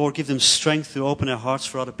mensen. Lord, give them strength to open their hearts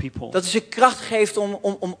for other people. Dat u ze kracht geeft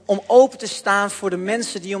om open te staan voor de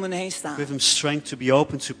mensen die om hen heen staan. Give them strength to be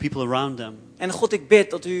open to people around them. En God, ik bid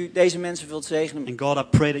dat u deze mensen wilt zegenen. And God,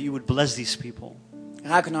 I pray that you would bless these people.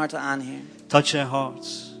 Raak hun harten aan, Heer. Touch their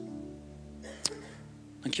hearts.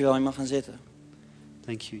 Dankjewel, je mag gaan zitten.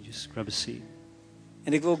 Thank you. Just grab a seat.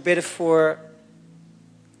 En ik wil ook bidden voor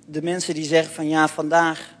de mensen die zeggen van ja,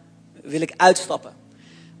 vandaag wil ik uitstappen.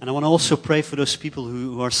 And I want to also pray for those people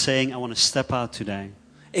who are saying, I want to step out today.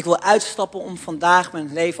 Ik wil uitstappen om vandaag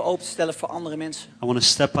mijn leven open te stellen voor andere mensen. I want to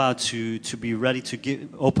step out to be ready to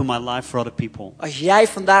open my life for other people. Als jij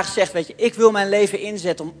vandaag zegt, weet je, ik wil mijn leven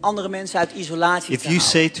inzetten om andere mensen uit isolatie If te you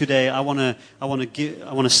halen. say today, I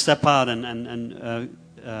want to step out and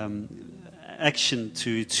action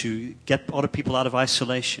to get other people out of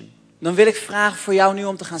isolation. Dan wil ik vragen voor jou nu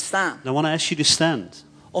om te gaan staan. I want to ask you to stand.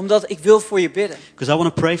 Omdat ik wil voor je bidden. Because I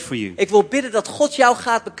want to pray for you. Ik wil bidden dat God jou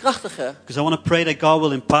gaat bekrachtigen. Because I want to pray that God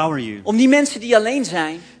will empower you. Om die mensen die alleen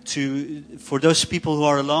zijn. For those people who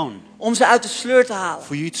are alone. Om ze uit de sleur te halen.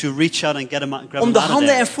 For you to reach out and grab Om them de out of handen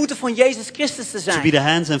en there. voeten van Jezus Christus te To be zijn. the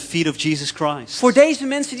hands and feet of Jesus Christ. Voor deze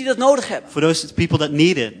mensen die dat nodig hebben. For those people that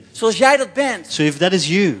need it. Zoals jij dat bent. So if that is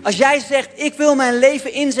you. Als jij zegt, ik wil mijn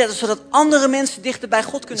leven inzetten zodat andere mensen dichter bij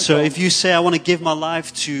God kunnen So komen. if you say, I want to give my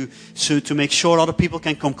life to make sure other people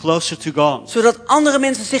can come closer to God. Zodat andere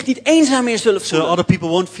mensen zich niet eenzaam meer zullen So voelen. other people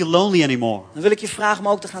won't feel lonely anymore. Dan wil ik je vragen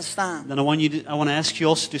om ook te gaan staan. Then I want to ask you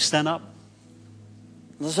also to stand up.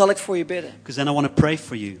 Dan zal ik voor je bidden. Because then I want to pray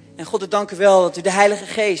for you. En God, ik dank u wel dat u de Heilige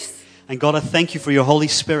Geest, And God, I thank you for your Holy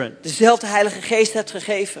Spirit. dezelfde Heilige Geest hebt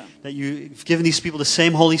gegeven. That you've given these people the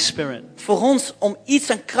same Holy Spirit. Voor ons om iets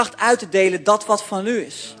aan kracht uit te delen, dat wat van u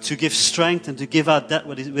is. To give strength and to give out that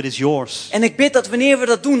what is yours. En ik bid dat wanneer we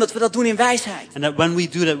dat doen in wijsheid. And that when we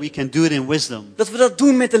do that, we can do it in wisdom. Dat we dat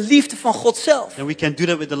doen met de liefde van God zelf. That we can do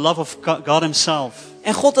that with the love of God himself.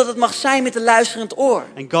 En God, dat het mag zijn met een luisterend oor.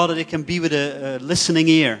 And God, that it can be with a listening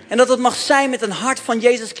ear. En dat het mag zijn met een hart van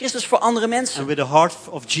Jezus Christus voor andere mensen. And with the heart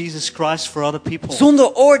of Jesus Christ for other people.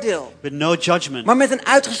 Zonder oordeel. With no judgment. Maar met een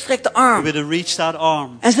uitgestrekte arm. With a reached out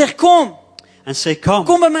arm. En zeg, kom. And say, come.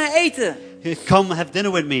 Kom bij mij eten. Come have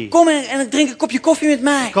dinner with me. Kom en drink een kopje koffie met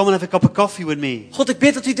mij. Come and have a cup of coffee with me. God, ik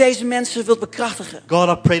bid dat u deze mensen wilt bekrachtigen. God,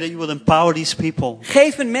 I pray that you will empower these people.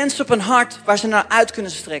 Geef een mensen op een hart waar ze naar uit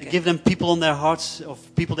kunnen strekken. Give them people on their hearts of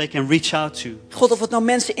people they can reach out to. God, of het nou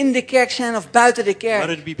mensen in de kerk zijn of buiten de Whether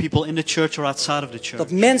kerk. it be people in the church or outside of the church.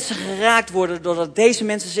 Dat mensen geraakt worden doordat deze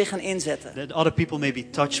mensen zich gaan inzetten. That other people may be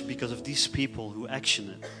touched because of these people who action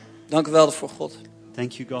it. Dank u wel voor God.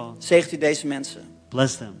 Thank you, God. Zegent u deze mensen.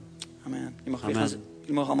 Bless them. Amen. Amen.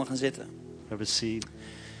 Jullie mogen allemaal gaan zitten. Have a seat.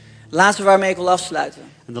 Laatste waarmee ik wil afsluiten.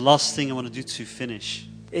 And the last thing I want to do to finish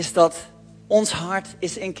Is dat ons hart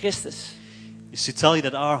is in Christus. is to tell you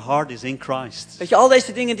that our heart is in Christ. Weet je, al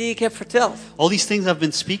deze dingen die ik heb verteld. All these things I've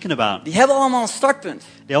been speaking about, Die hebben allemaal een startpunt.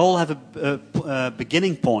 they all have a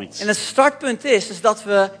beginning point. En het startpunt is dat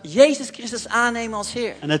we Jezus Christus aannemen als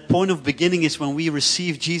Heer. And that point of beginning is when we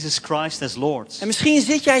receive Jesus Christ as Lord. En misschien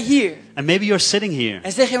zit jij hier And maybe you're sitting here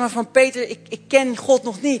en zeg je maar van Peter, ik ken God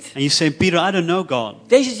nog niet. and you say, Peter, I don't know God.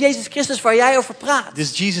 Deze is Jezus Christus waar jij over praat.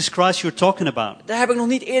 This Jesus Christ you're talking about. Daar heb ik nog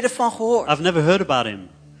niet eerder van gehoord. I've never heard about him.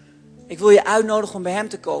 Ik wil je uitnodigen om bij hem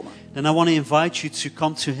te komen. Then I want to invite you to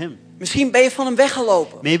come to him. Misschien ben je van hem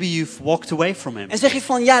weggelopen. Maybe you've walked away from him. En zeg je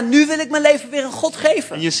van, ja, nu wil ik mijn leven weer aan God And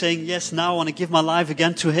geven. you're saying, yes, now I want to give my life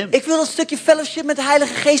again to him. Ik wil dat stukje fellowship met de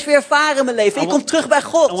Heilige Geest weer ervaren in mijn leven. Ik kom terug bij I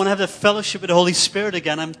God. want to have that fellowship with the Holy Spirit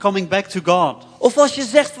again. I'm coming back to God. Of als je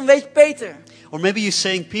zegt van, weet je Peter, Or maybe you're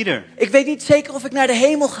saying, Peter, ik weet niet zeker of ik naar de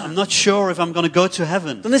hemel ga. I'm not sure if I'm going to go to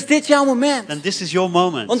heaven. Dan is dit jouw moment. Then this is your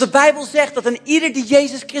moment. Want de Bijbel zegt dat een ieder die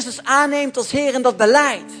Jezus Christus aanneemt als Heer en dat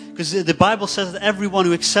beleidt. Because the Bible says that everyone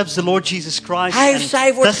who accepts the Lord Jesus Christ Hij of and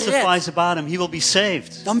zij wordt testifies about him, he will be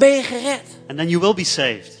saved. Dan ben je gered. And then you will be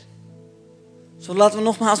saved. Zo laten we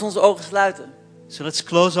nogmaals onze ogen sluiten. So let's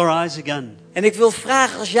close our eyes again. En ik wil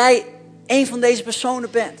vragen als jij een van deze personen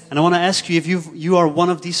bent. And I want to ask you, if you are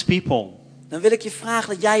one of these people, Dan wil ik je vragen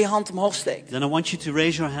dat jij je hand omhoog steekt. then I want you to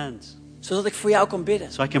raise your hand Zodat ik voor jou kan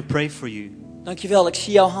bidden. so I can pray for you. Dankjewel, ik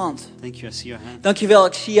zie jouw hand. Thank you, I see your hand. Dankjewel,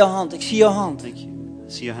 ik zie jouw hand. Ik zie jouw hand. Thank you.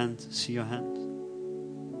 I see your hand, I see your hand.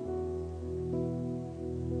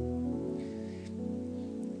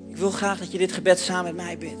 Ik wil graag dat je dit gebed samen met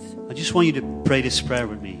mij bidt. I just want you to pray this prayer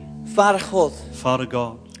with me. Vader God, Father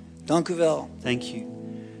God, dank u wel thank you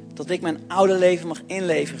dat ik mijn oude leven mag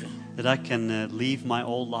inleveren. that I can leave my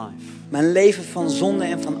old life, Mijn leven van zonde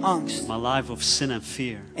en van angst my life of sin and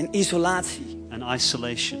fear en isolatie. and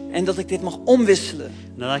isolation, En dat ik dit mag omwisselen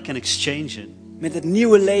and that I can exchange it met het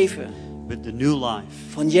nieuwe leven with the new life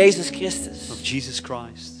van Jezus Christus. of Jesus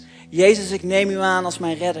Christ. Jezus, ik neem u aan als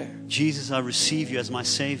mijn redder. Jesus, I receive you as my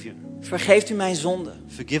Savior. Vergeeft u mijn zonde.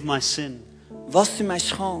 Forgive my sin. Wast u mij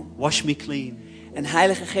schoon. Wash me clean. En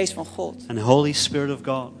Heilige Geest van God, And Holy Spirit of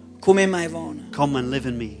God, kom in mij wonen. come and live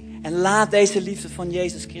in me. En laat deze liefde van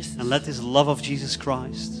Jezus Christus And let this love of Jesus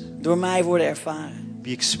Christ door mij worden ervaren. be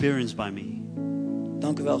experienced by me.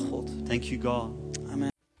 Dank u wel, God. Thank you, God. Amen.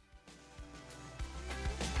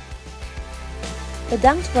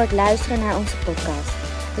 Bedankt voor het luisteren naar onze podcast.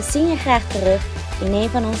 We zien je graag terug in een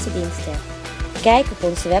van onze diensten. Kijk op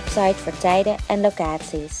onze website voor tijden en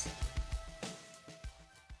locaties.